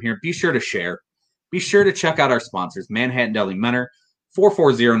live stream here, be sure to share. Be sure to check out our sponsors, Manhattan Deli Menor,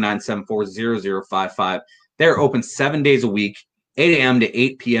 440-974-0055. They're open 7 days a week, 8 a.m. to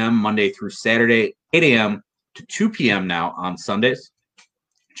 8 p.m. Monday through Saturday, 8 a.m. to 2 p.m. now on Sundays.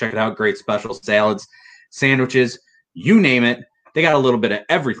 Check it out. Great specials, salads, sandwiches, you name it. They got a little bit of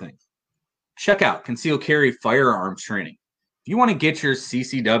everything. Check out Concealed Carry Firearms Training. If you want to get your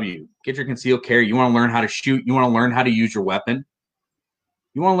CCW, get your concealed carry, you want to learn how to shoot, you want to learn how to use your weapon,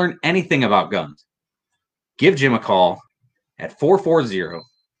 you want to learn anything about guns, give Jim a call at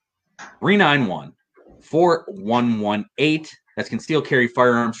 440-391-4118. That's Concealed Carry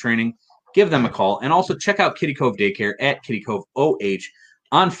Firearms Training. Give them a call. And also check out Kitty Cove Daycare at Kitty Cove OH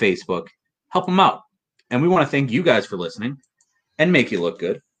on Facebook. Help them out. And we want to thank you guys for listening and make you look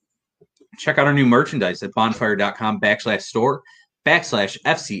good. Check out our new merchandise at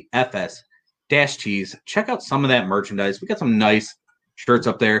bonfire.com/store/FCFS-tees. Check out some of that merchandise. We got some nice shirts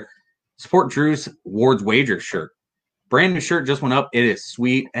up there. Support Drew's Ward's Wager shirt. Brand new shirt just went up. It is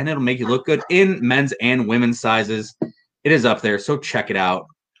sweet, and it'll make you look good in men's and women's sizes. It is up there, so check it out.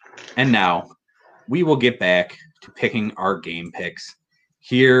 And now we will get back to picking our game picks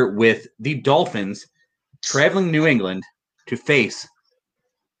here with the Dolphins traveling New England to face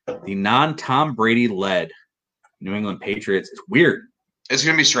the non-Tom Brady-led New England Patriots. It's weird. It's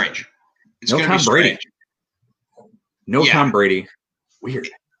going to be strange. No Tom Brady. No Tom Brady. Weird.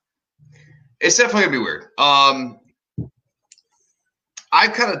 It's definitely going to be weird.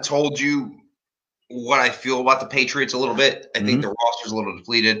 I've kind of told you what I feel about the Patriots a little bit. I think the roster's a little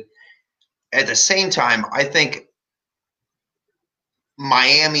depleted. At the same time, I think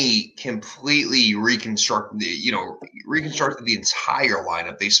Miami completely reconstructed the entire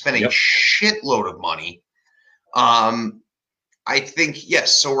lineup. They spent a shitload of money. I think,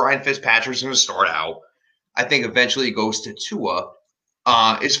 yes, so Ryan Fitzpatrick's going to start out. I think eventually it goes to Tua.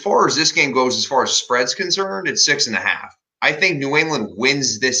 As far as this game goes, as far as spread's concerned, it's 6.5. I think New England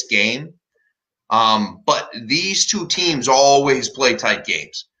wins this game. But these two teams always play tight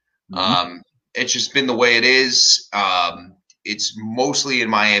games. It's just been the way it is. It's mostly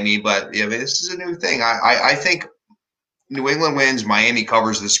in Miami, but yeah, this is a new thing. I think New England wins. Miami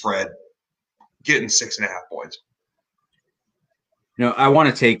covers the spread, getting 6.5 points. You know, I want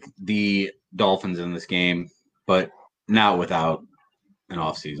to take the Dolphins in this game, but not without an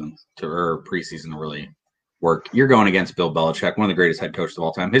offseason or preseason to really work. You're going against Bill Belichick, one of the greatest head coaches of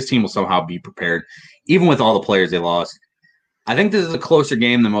all time. His team will somehow be prepared, even with all the players they lost. I think this is a closer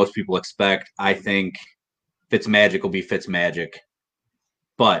game than most people expect. I think Fitzmagic will be Fitzmagic,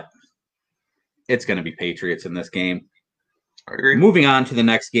 but it's going to be Patriots in this game. I agree. Moving on to the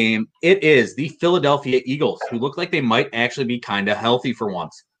next game, it is the Philadelphia Eagles, who look like they might actually be kind of healthy for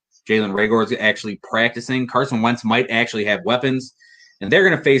once. Jalen Reagor is actually practicing. Carson Wentz might actually have weapons, and they're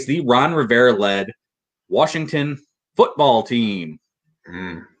going to face the Ron Rivera-led Washington football team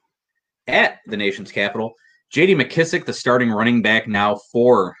at the nation's capital. J.D. McKissick, the starting running back now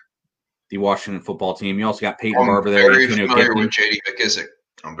for the Washington football team. You also got Peyton Barber there. I'm very familiar with J.D. McKissick.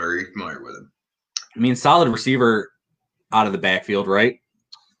 I'm very familiar with him. I mean, solid receiver out of the backfield, right?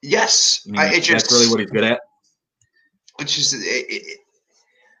 Yes. I mean, that's really what he's good at. It's just,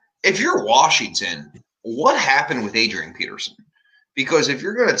 if you're Washington, what happened with Adrian Peterson? Because if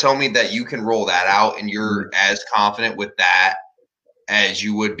you're going to tell me that you can roll that out and you're as confident with that as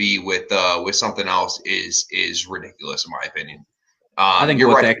you would be with something else is ridiculous, in my opinion. I think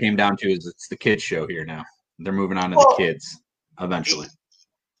what that came down to is it's the kids show here now. They're moving on to the kids eventually.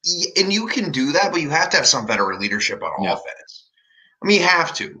 And you can do that, but you have to have some better leadership on offense. I mean, you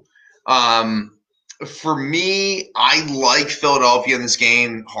have to. For me, I like Philadelphia in this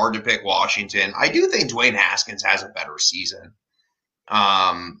game. Hard to pick Washington. I do think Dwayne Haskins has a better season.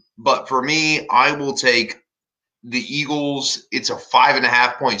 But for me, I will take the Eagles. It's a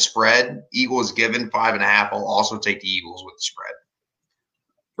 5.5 point spread. Eagles given 5.5. I'll also take the Eagles with the spread.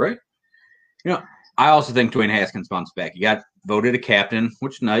 Right. You know, I also think Dwayne Haskins bounced back. He got voted a captain,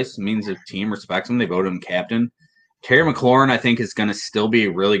 which is nice. It means the team respects him. They voted him captain. Terry McLaurin, I think, is going to still be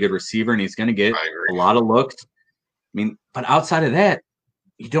a really good receiver, and he's going to get a lot of looks. I mean, but outside of that,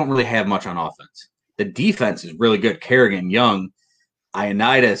 you don't really have much on offense. The defense is really good. Kerrigan, Young,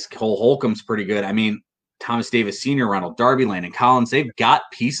 Ioannidis, Cole Holcomb's pretty good. I mean, Thomas Davis Sr., Ronald Darby, Landon Collins, they've got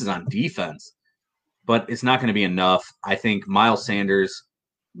pieces on defense, but it's not going to be enough. I think Miles Sanders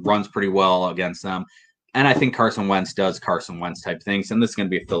runs pretty well against them, and I think Carson Wentz does Carson Wentz type things, and this is going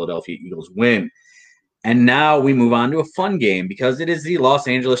to be a Philadelphia Eagles win. And now we move on to a fun game because it is the Los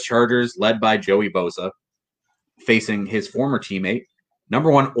Angeles Chargers led by Joey Bosa facing his former teammate,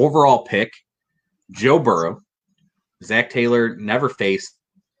 number 1 overall pick, Joe Burrow. Zach Taylor never faced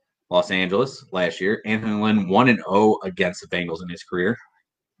Los Angeles last year. Anthony Lynn 1-0 against the Bengals in his career.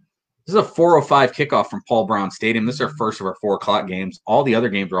 This is a 4:05 kickoff from Paul Brown Stadium. This is our first of our 4 o'clock games. All the other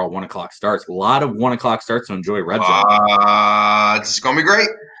games are all 1 o'clock starts. A lot of 1 o'clock starts to enjoy Red Zone. It's going to be great.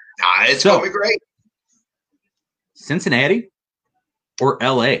 It's going to be great. Cincinnati or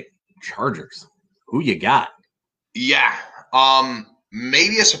LA Chargers? Who you got? Yeah.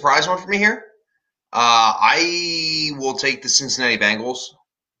 Maybe a surprise one for me here. I will take the Cincinnati Bengals,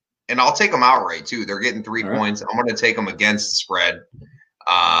 and I'll take them outright too. They're getting 3 points. I'm going to take them against the spread,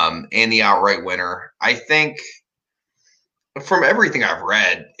 and the outright winner. I think from everything I've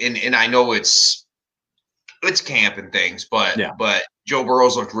read, and I know it's camp and things, but Joe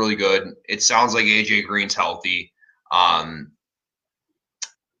Burrow's looked really good. It sounds like AJ Green's healthy.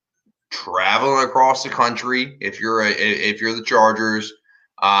 Traveling across the country, if you're the Chargers,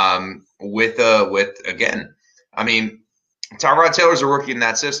 with again, I mean, Tyrod Taylor's a rookie in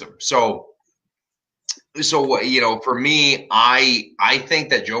that system. So for me, I think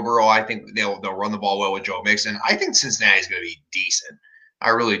that Joe Burrow, I think they'll run the ball well with Joe Mixon. I think Cincinnati's going to be decent.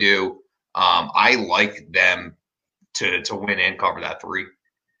 I really do. I like them to win and cover that 3.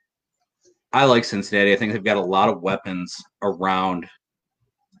 I like Cincinnati. I think they've got a lot of weapons around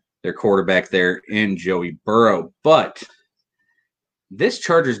their quarterback there in Joey Burrow. But this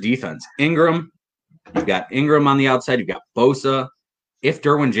Chargers defense, you've got Ingram on the outside. You've got Bosa. If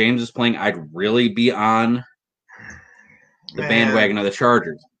Derwin James is playing, I'd really be on the bandwagon of the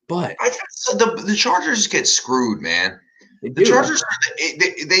Chargers. But I think the Chargers get screwed, man. The Chargers,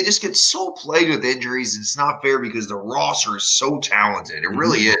 they just get so plagued with injuries. It's not fair because the roster is so talented. It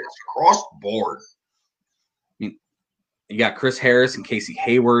really is across the board. I mean, you got Chris Harris and Casey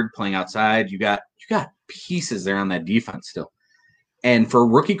Hayward playing outside. You got pieces there on that defense still. And for a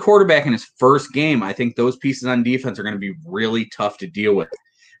rookie quarterback in his first game, I think those pieces on defense are going to be really tough to deal with.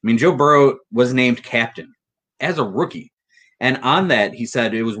 I mean, Joe Burrow was named captain as a rookie. And on that, he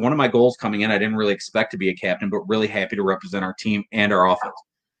said, it was one of my goals coming in. I didn't really expect to be a captain, but really happy to represent our team and our offense.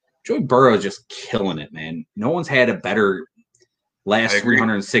 Joey Burrow is just killing it, man. No one's had a better last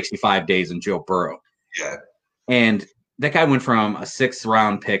 365 days than Joe Burrow. Yeah. And that guy went from a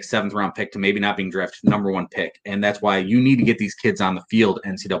 6th-round pick, 7th-round pick to maybe not being drafted number 1 pick. And that's why you need to get these kids on the field,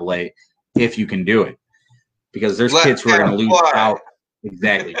 NCAA, if you can do it. Because there's kids who are going to lose out.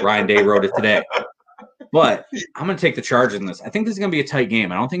 Exactly. Ryan Day wrote it today. But I'm going to take the Chargers in this. I think this is going to be a tight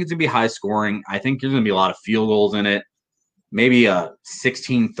game. I don't think it's going to be high scoring. I think there's going to be a lot of field goals in it. Maybe a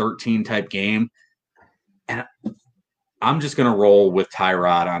 16-13 type game. And I'm just going to roll with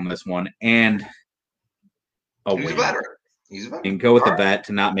Tyrod on this one. And who's better? He's a vet. And go with the vet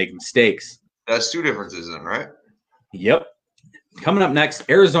to not make mistakes. That's two differences then, right? Yep. Coming up next,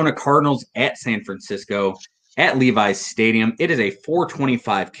 Arizona Cardinals at San Francisco at Levi's Stadium. It is a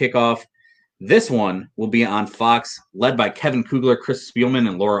 4:25 kickoff. This one will be on Fox, led by Kevin Kugler, Chris Spielman,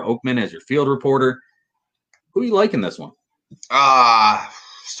 and Laura Oakman as your field reporter. Who are you liking this one?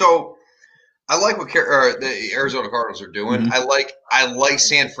 So I like what the Arizona Cardinals are doing. Mm-hmm. I like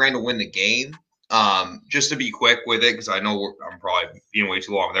San Fran to win the game. Just to be quick with it, because I know I'm probably being way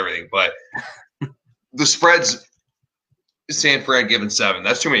too long with everything, but the spread's San Fran given 7.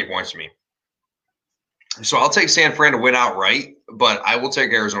 That's too many points to me. So I'll take San Fran to win outright, but I will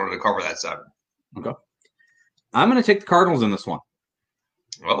take Arizona to cover that 7. Okay. I'm going to take the Cardinals in this one.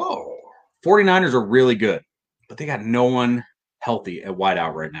 Oh. 49ers are really good, but they got no one healthy at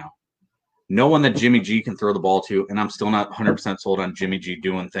wideout right now. No one that Jimmy G can throw the ball to, and I'm still not 100% sold on Jimmy G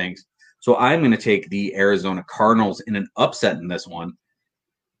doing things. So I'm going to take the Arizona Cardinals in an upset in this one.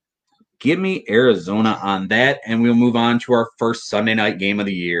 Give me Arizona on that, and we'll move on to our first Sunday night game of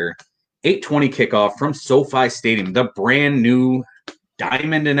the year. 8:20 kickoff from SoFi Stadium, the brand new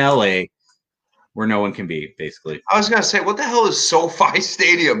diamond in LA, where no one can be, basically. I was going to say, what the hell is SoFi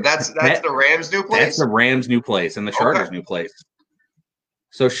Stadium? That's the Rams' new place? That's the Rams' new place and the Chargers' new place.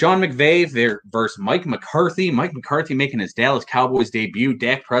 So Sean McVay versus Mike McCarthy. Mike McCarthy making his Dallas Cowboys debut.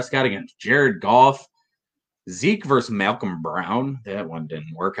 Dak Prescott against Jared Goff. Zeke versus Malcolm Brown. That one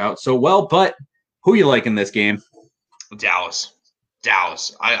didn't work out so well, but who you like in this game? Dallas.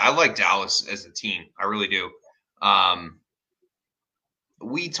 I like Dallas as a team. I really do.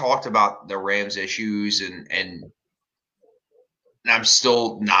 We talked about the Rams issues, and I'm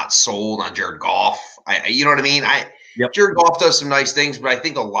still not sold on Jared Goff. You know what I mean? Yep. Jared Goff does some nice things, but I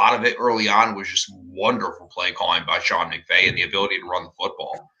think a lot of it early on was just wonderful play calling by Sean McVay and the ability to run the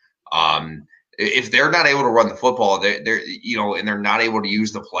football. If they're not able to run the football, and they're not able to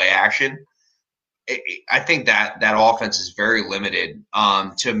use the play action, I think that offense is very limited.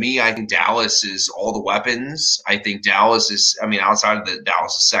 To me, I think Dallas is all the weapons. I think Dallas is, outside of the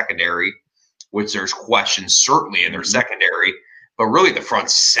Dallas secondary, which there's questions certainly in their secondary, but really the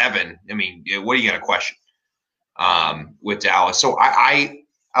front 7. What are you going to question with Dallas? So I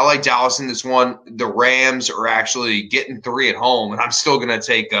like Dallas in this one. The Rams are actually getting 3 at home, and I'm still going to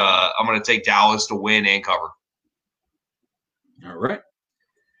take Dallas to win and cover. All right.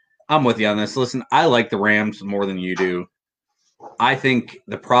 I'm with you on this. Listen, I like the Rams more than you do. I think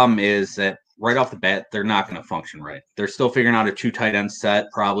the problem is that right off the bat, they're not going to function right. They're still figuring out a 2 tight end set,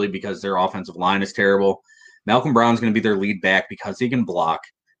 probably because their offensive line is terrible. Malcolm Brown's going to be their lead back because he can block.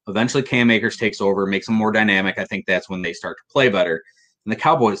 Eventually, Cam Akers takes over, makes them more dynamic. I think that's when they start to play better. And the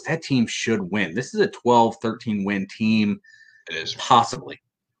Cowboys, that team should win. This is a 12, 13-win team. It is. Possibly.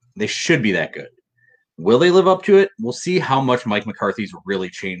 They should be that good. Will they live up to it? We'll see how much Mike McCarthy's really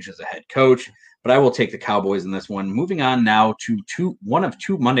changed as a head coach, but I will take the Cowboys in this one. Moving on now to one of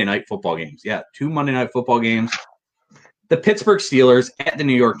 2 Monday Night Football games. Yeah, 2 Monday Night Football games. The Pittsburgh Steelers at the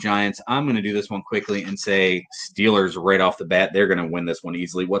New York Giants. I'm going to do this one quickly and say Steelers right off the bat. They're going to win this one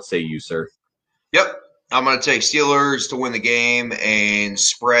easily. What say you, sir? Yep. I'm going to take Steelers to win the game, and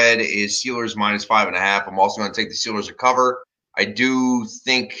spread is Steelers minus 5.5. I'm also going to take the Steelers to cover. I do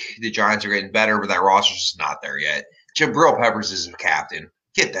think the Giants are getting better, but that roster's just not there yet. Jabril Peppers is a captain.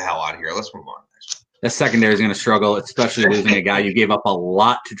 Get the hell out of here. Let's move on. The secondary is going to struggle, especially losing a guy you gave up a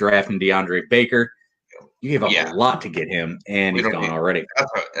lot to draft in DeAndre Baker. You gave up a lot to get him, and he's gone already.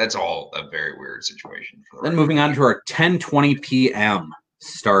 That's all a very weird situation. Then moving on to our 10:20 p.m.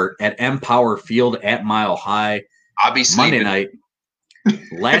 start at Empower Field at Mile High. I'll be sleeping. Monday night.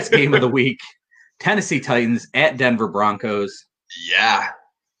 Last game of the week. Tennessee Titans at Denver Broncos. Yeah.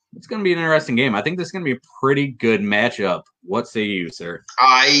 It's going to be an interesting game. I think this is going to be a pretty good matchup. What say you, sir?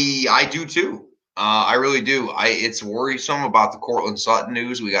 I do too. I really do. It's worrisome about the Cortland Sutton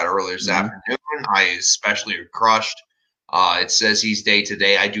news we got earlier this afternoon. I especially crushed. It says he's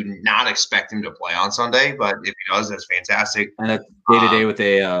day-to-day. I do not expect him to play on Sunday, but if he does, that's fantastic. And that's day-to-day with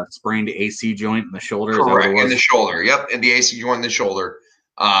a sprained AC joint in the shoulder? Correct, in the shoulder. Yep, and the AC joint in the shoulder.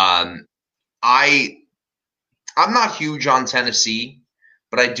 I'm not huge on Tennessee,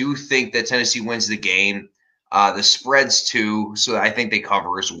 but I do think that Tennessee wins the game. The spread's 2, so I think they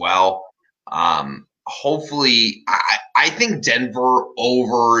cover as well. Hopefully, I think Denver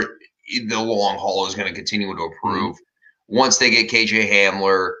over the long haul is going to continue to improve. Once they get KJ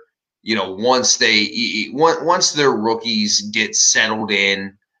Hamler, once their rookies get settled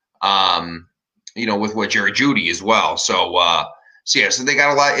in, with what Jerry Jeudy as well. So they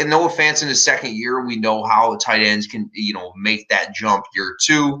got a lot. And Noah Fant in his second year, we know how tight ends can, make that jump year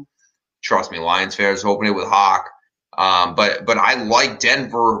 2. Trust me, Lions fans hoping it with Hawk. But I like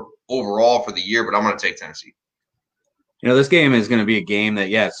Denver overall for the year, but I'm going to take Tennessee. This game is going to be a game that,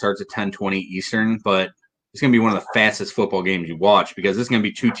 it starts at 10:20 Eastern, but it's going to be one of the fastest football games you watch because it's going to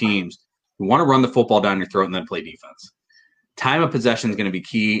be two teams who want to run the football down your throat and then play defense. Time of possession is going to be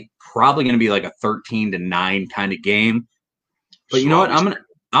key. Probably going to be like a 13-9 kind of game. But you know what?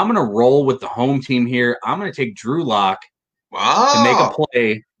 I'm gonna roll with the home team here. I'm going to take Drew Lock to make a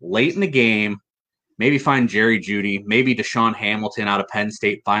play late in the game. Maybe find Jerry Jeudy. Maybe Deshaun Hamilton out of Penn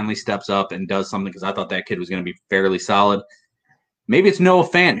State finally steps up and does something because I thought that kid was going to be fairly solid. Maybe it's Noah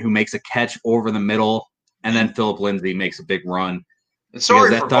Fant who makes a catch over the middle, and then Phillip Lindsay makes a big run. And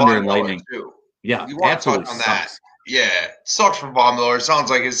sorry for Thunder and Lightning too. Yeah, you want to touch on that? Yeah, it sucks for Von Miller. It sounds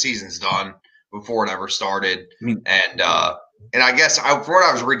like his season's done before it ever started. And I guess from what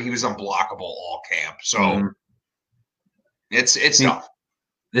I was reading, he was unblockable all camp. So it's tough.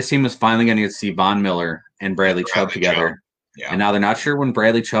 This team was finally going to see Von Miller and Bradley Chubb together. Yeah. And now they're not sure when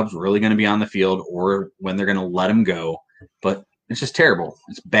Bradley Chubb's really going to be on the field or when they're going to let him go. But it's just terrible.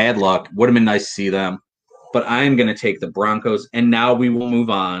 It's bad luck. Would have been nice to see them. But I'm going to take the Broncos. And now we will move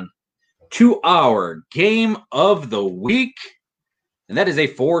on to our game of the week. And that is a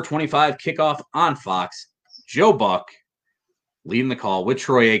 4:25 kickoff on Fox. Joe Buck leading the call with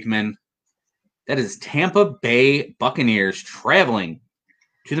Troy Aikman. That is Tampa Bay Buccaneers traveling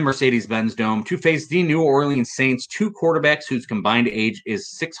to the Mercedes-Benz Dome to face the New Orleans Saints, two quarterbacks whose combined age is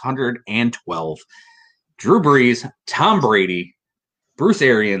 612. Drew Brees, Tom Brady, Bruce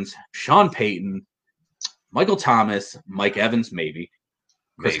Arians, Sean Payton, Michael Thomas, Mike Evans, maybe.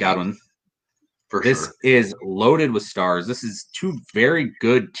 Chris Godwin. This is loaded with stars. This is two very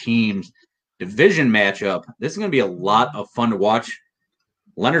good teams. Division matchup. This is going to be a lot of fun to watch.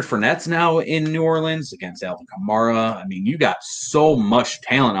 Leonard Fournette's now in New Orleans against Alvin Kamara. I mean, you got so much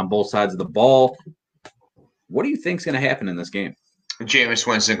talent on both sides of the ball. What do you think is going to happen in this game? Jameis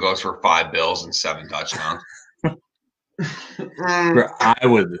Winston goes for 5 bills and 7 touchdowns. I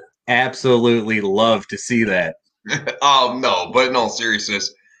would absolutely love to see that. No, but in all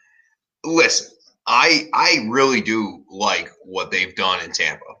seriousness, listen, I really do like what they've done in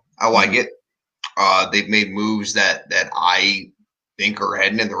Tampa. I like it. They've made moves that I think are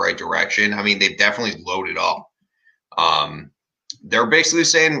heading in the right direction. I mean, they've definitely loaded up. They're basically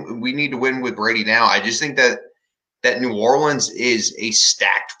saying we need to win with Brady now. I just think that New Orleans is a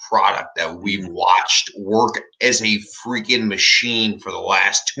stacked product that we've watched work as a freaking machine for the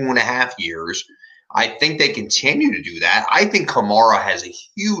last 2.5 years. I think they continue to do that. I think Kamara has a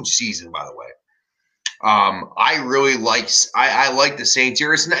huge season, by the way. I really like I like the Saints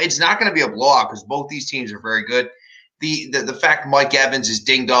here. It's not going to be a blowout because both these teams are very good. The fact Mike Evans is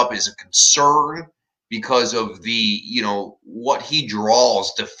dinged up is a concern because of what he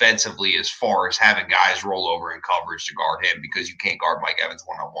draws defensively as far as having guys roll over in coverage to guard him because you can't guard Mike Evans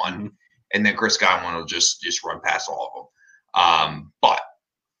one-on-one. And then Chris Godwin will just run past all of them. But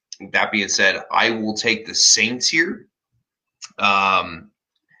that being said, I will take the Saints here.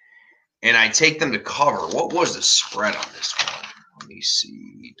 And I take them to cover. What was the spread on this one? Let me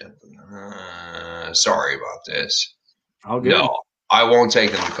see. Sorry about this. No, I won't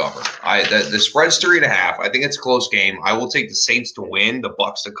take them to cover. The spread's 3.5. I think it's a close game. I will take the Saints to win, the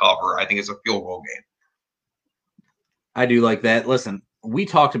Bucs to cover. I think it's a field goal game. I do like that. Listen, we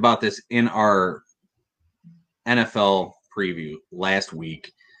talked about this in our NFL preview last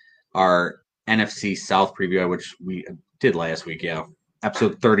week, our NFC South preview, which we did last week,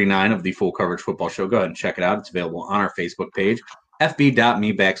 episode 39 of the Full Coverage Football Show. Go ahead and check it out. It's available on our Facebook page,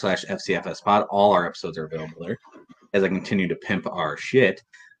 fb.me/FCFSpod. All our episodes are available there as I continue to pimp our shit.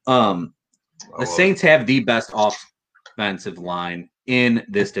 The Saints have the best offensive line in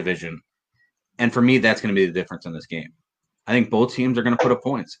this division. And for me, that's going to be the difference in this game. I think both teams are going to put up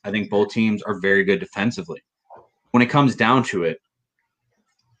points. I think both teams are very good defensively. When it comes down to it,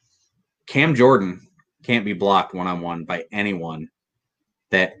 Cam Jordan can't be blocked one-on-one by anyone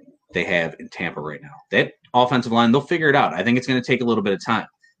that they have in Tampa right now. That offensive line, they'll figure it out. I think it's going to take a little bit of time.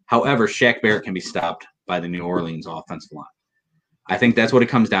 However, Shaq Barrett can be stopped by the New Orleans offensive line. I think that's what it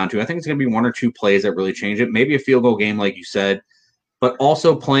comes down to. I think it's going to be one or two plays that really change it. Maybe a field goal game, like you said, but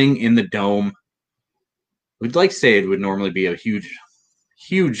also playing in the Dome. We'd like to say it would normally be a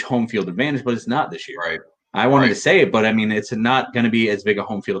huge home field advantage, but it's not this year. Right. I wanted to say it, but I mean, it's not going to be as big a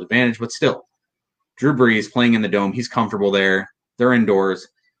home field advantage, but still. Drew Brees playing in the Dome. He's comfortable there. They're indoors.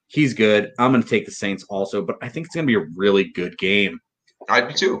 He's good. I'm going to take the Saints also, but I think it's going to be a really good game. I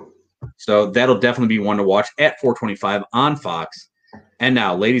do too. So that'll definitely be one to watch at 4:25 on Fox. And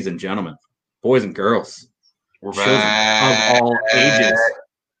now, ladies and gentlemen, boys and girls, we're back. Of all ages,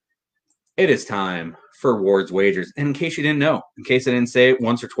 It is time for Ward's Wagers. And in case you didn't know, in case I didn't say it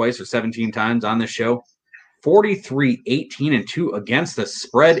once or twice or 17 times on this show, 43, 18, and 2 against the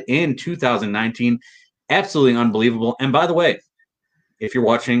spread in 2019. Absolutely unbelievable. And by the way, if you're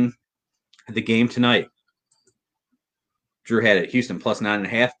watching the game tonight, Drew had it Houston plus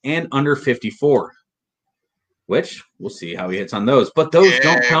 9.5 and under 54, which we'll see how he hits on those. But those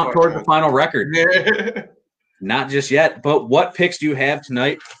don't count toward the final record. Not just yet. But what picks do you have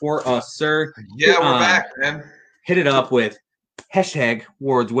tonight for us, sir? Yeah, we're back, man. Hit it up with hashtag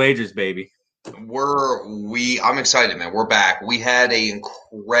Ward's Wagers, baby. I'm excited, man. We're back. We had an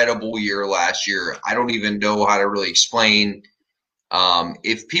incredible year last year. I don't even know how to really explain.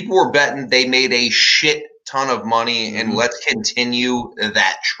 If people were betting, they made a shit ton of money, and let's continue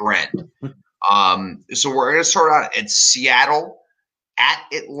that trend. So we're going to start out at Seattle, at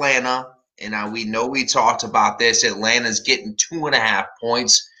Atlanta. And we know we talked about this. Atlanta's getting 2.5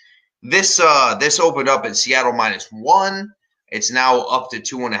 points. This opened up at Seattle -1. It's now up to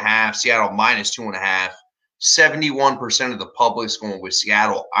 2.5. Seattle -2.5. 71% of the public's going with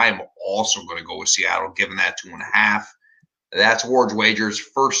Seattle. I am also going to go with Seattle, given that 2.5. That's Ward's Wagers,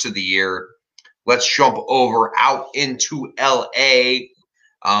 first of the year. Let's jump out into LA,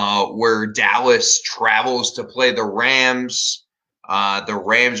 where Dallas travels to play the Rams. The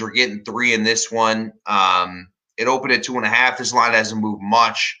Rams are getting 3 in this one. It opened at 2.5. This line hasn't moved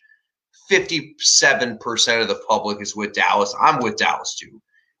much. 57% of the public is with Dallas. I'm with Dallas too.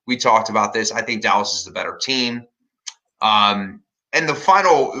 We talked about this. I think Dallas is the better team. And the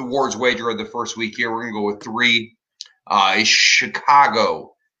final awards wager of the first week here, we're going to go with 3, is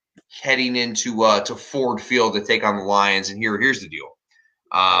Chicago heading into to Ford Field to take on the Lions. And here's the deal.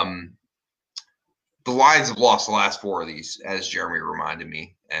 The Lions have lost the last 4 of these, as Jeremy reminded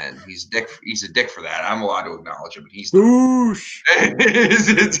me, and he's a dick for that. I'm allowed to acknowledge it, but he's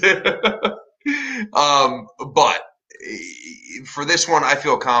but for this one, I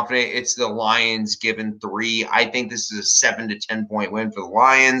feel confident. It's the Lions given 3. I think this is a 7 to 10 point win for the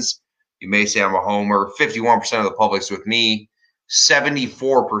Lions. You may say I'm a homer. 51% of the public's with me.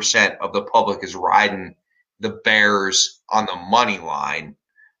 74% of the public is riding the Bears on the money line,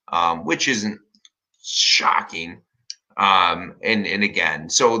 which isn't shocking. And again,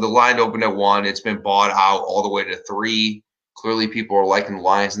 so the line opened at 1. It's been bought out all the way to 3. Clearly, people are liking the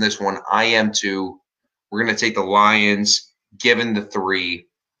Lions in this one. I am too. We're going to take the Lions, given the 3.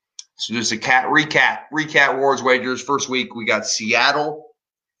 So just a recap Ward's Wagers. First week, we got Seattle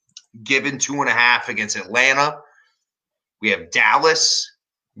given 2.5 against Atlanta. We have Dallas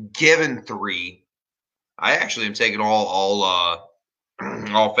given 3. I actually am taking all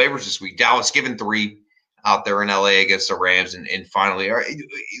favorites this week. Dallas given 3 out there in LA against the Rams, and finally,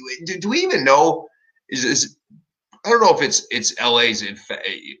 do we even know? Is I don't know if it's LA's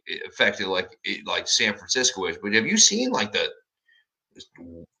affected like San Francisco is, but have you seen like the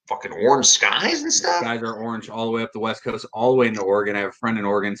fucking orange skies and stuff? Skies are orange all the way up the West Coast, all the way into Oregon. I have a friend in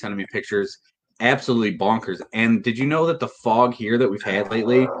Oregon sending me pictures. Absolutely bonkers. And did you know that the fog here that we've had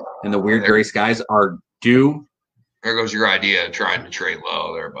lately and the weird gray skies are due? There goes your idea of trying to trade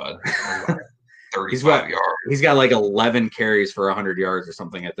low there, bud. 35 yards. He's got like 11 carries for 100 yards or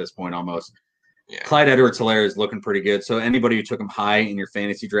something at this point almost. Yeah. Clyde Edwards-Helaire is looking pretty good. So anybody who took him high in your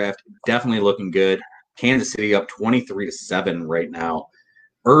fantasy draft, definitely looking good. Kansas City up 23-7 right now,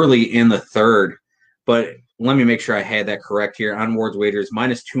 early in the third. But let me make sure I had that correct here. On Ward's Wagers,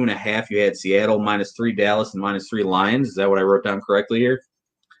 -2.5, you had Seattle, -3 Dallas, and -3 Lions. Is that what I wrote down correctly here?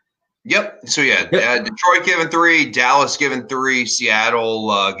 Yep. So, yeah, Detroit given 3, Dallas given 3,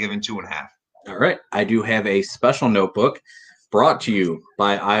 Seattle given 2.5. All right. I do have a special notebook brought to you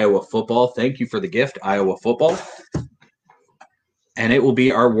by Iowa Football. Thank you for the gift, Iowa Football. And it will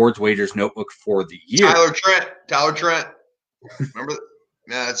be our Ward's Wagers notebook for the year. Tyler Trent. Remember?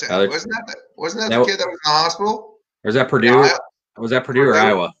 Yeah, that's it. Wasn't that the kid that was in the hospital? Or is that Purdue? Yeah, was that Purdue or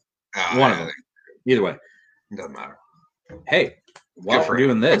Iowa? One of them. Either way. It doesn't matter. Hey, while we're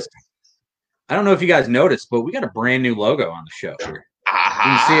doing this, I don't know if you guys noticed, but we got a brand new logo on the show here. You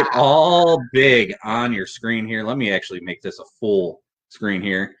can see it all big on your screen here. Let me actually make this a full screen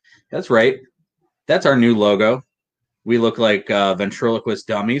here. That's right. That's our new logo. We look like ventriloquist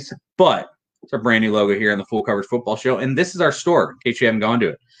dummies, but it's our brand new logo here on the Full Coverage Football Show. And this is our store, in case you haven't gone to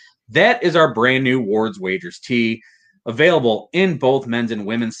it. That is our brand new Ward's Wagers tee, available in both men's and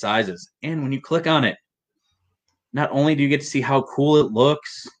women's sizes. And when you click on it, not only do you get to see how cool it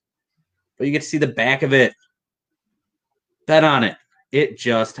looks, but you get to see the back of it. Bet on it. It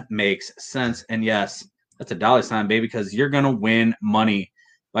just makes sense. And yes, that's a $, baby, because you're going to win money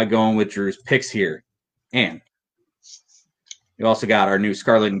by going with Drew's picks here. And you also got our new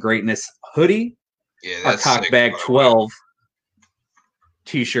Scarlet and Greatness hoodie, Yeah, our that's sick, Cockbag by the way. 12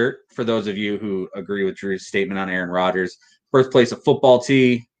 t-shirt for those of you who agree with Drew's statement on Aaron Rodgers. Birthplace of football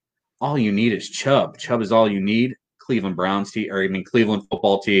tee. All you need is Chubb. Chubb is all you need. Cleveland Browns tee, or I mean Cleveland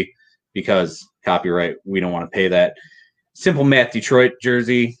football tee, because copyright, we don't want to pay that. Simple Math Detroit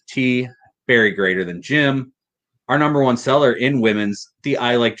jersey tee, Barry greater than Jim. Our number one seller in women's, the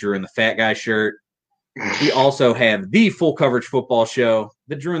I Like Drew and the Fat Guy shirt. We also have the Full Coverage Football Show,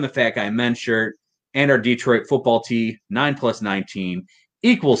 the Drew and the Fat Guy men's shirt, and our Detroit football tee, 9 plus 19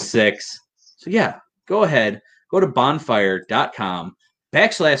 equals 6. So yeah, go ahead, go to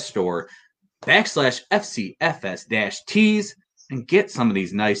bonfire.com/store/FCFS-tees and get some of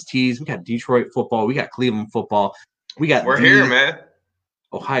these nice tees. We got Detroit football, we got Cleveland football, we got We're here, man.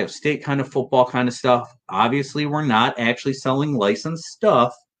 Ohio State kind of football kind of stuff. Obviously, we're not actually selling licensed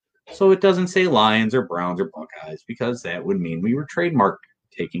stuff, so it doesn't say Lions or Browns or Buckeyes, because that would mean we were trademark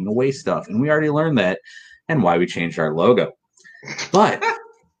taking away stuff, and we already learned that and why we changed our logo. But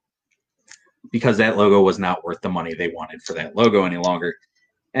because that logo was not worth the money they wanted for that logo any longer.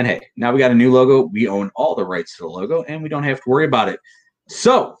 And hey, now we got a new logo. We own all the rights to the logo, and we don't have to worry about it.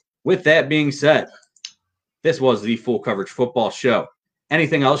 So, with that being said, this was the Full Coverage Football Show.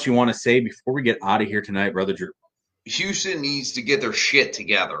 Anything else you want to say before we get out of here tonight, Brother Drew? Houston needs to get their shit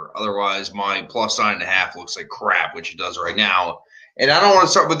together. Otherwise, my plus 9.5 looks like crap, which it does right now. And I don't want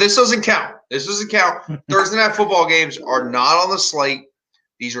to start, but this doesn't count. This doesn't count. Thursday night football games are not on the slate.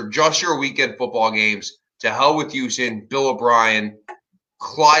 These are just your weekend football games. To hell with Houston. Bill O'Brien.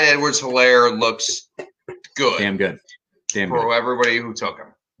 Clyde Edwards-Helaire looks good. Damn good. Damn for good. everybody who took him.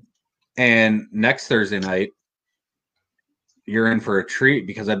 And next Thursday night, you're in for a treat,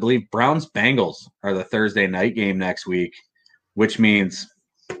 because I believe Browns-Bengals are the Thursday night game next week, which means...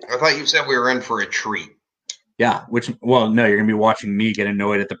 I thought you said we were in for a treat. Yeah, no, you're going to be watching me get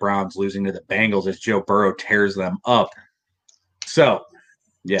annoyed at the Browns losing to the Bengals as Joe Burrow tears them up. So,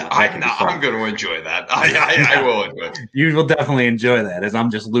 yeah. I'm going to enjoy that. I will enjoy it. You will definitely enjoy that, as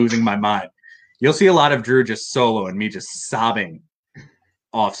I'm just losing my mind. You'll see a lot of Drew just solo and me just sobbing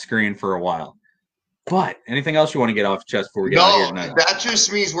off screen for a while. But anything else you want to get off your chest before we get out of here tonight? That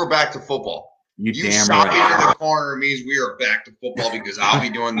just means we're back to football. You damn stopping right. in the corner means we are back to football, because I'll be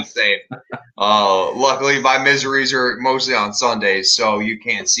doing the same. Luckily, my miseries are mostly on Sundays, so you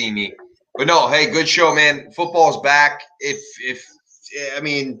can't see me. But no, hey, good show, man. Football's back.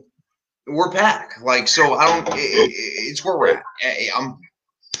 We're back. It's where we're at. I'm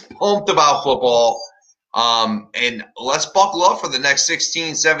pumped about football. And let's buckle up for the next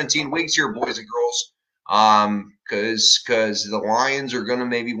 16, 17 weeks here, boys and girls. Because the Lions are going to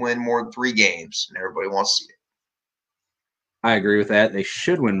maybe win more than 3 games, and everybody wants to see it. I agree with that. They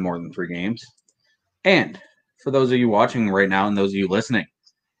should win more than 3 games. And for those of you watching right now and those of you listening,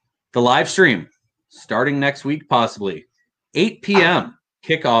 the live stream starting next week, possibly 8 p.m.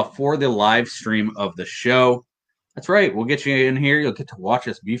 kickoff for the live stream of the show. That's right. We'll get you in here. You'll get to watch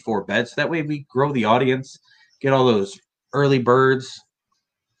us before bed. So that way we grow the audience, get all those early birds.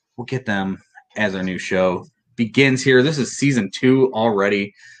 We'll get them as our new show begins here. This is season 2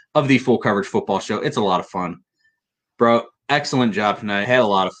 already of the Full Coverage Football Show. It's a lot of fun. Bro, excellent job tonight. Had a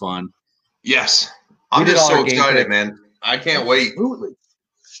lot of fun. Yes. I'm just so excited, man. I can't wait. Absolutely.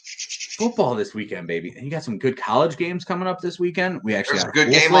 Football this weekend, baby. And you got some good college games coming up this weekend. We actually There's got a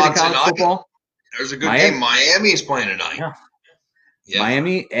good game on tonight. Football. There's a good game. Miami's playing tonight. Yeah.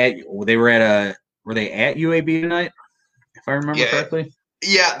 Miami were they at UAB tonight, if I remember correctly?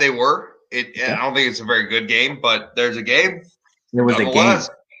 Yeah, they were. I don't think it's a very good game, but there's a game. There was a game.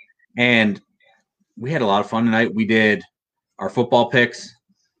 And we had a lot of fun tonight. We did our football picks.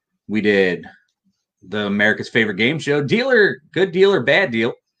 We did the America's Favorite Game Show. Good deal or bad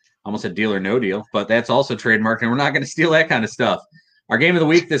deal. Almost said deal or no deal, but that's also trademarked, and we're not going to steal that kind of stuff. Our game of the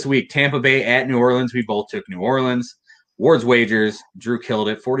week this week, Tampa Bay at New Orleans. We both took New Orleans. Ward's wagers. Drew killed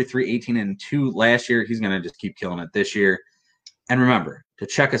it. 43, 18, and 2 last year. He's going to just keep killing it this year. And remember to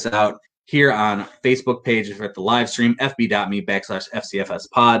check us out here on Facebook page at the live stream, fb.me/FCFS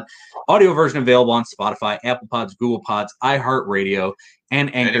pod. Audio version available on Spotify, Apple Pods, Google Pods, iHeartRadio,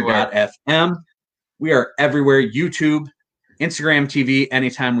 and Anchor.fm. We are everywhere. YouTube, Instagram TV,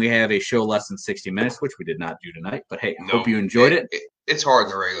 anytime we have a show less than 60 minutes, which we did not do tonight. But hey, hope you enjoyed it. It's hard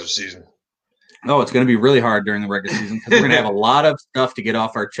in the regular season. Oh, it's going to be really hard during the regular season because we're going to have a lot of stuff to get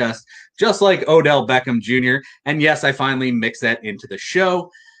off our chest, just like Odell Beckham Jr. And yes, I finally mixed that into the show.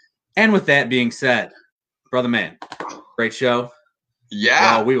 And with that being said, brother man, great show.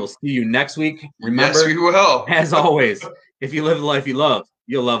 Yeah. Well, we will see you next week. Remember, yes, we will. As always, if you live the life you love,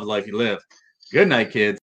 you'll love the life you live. Good night, kids.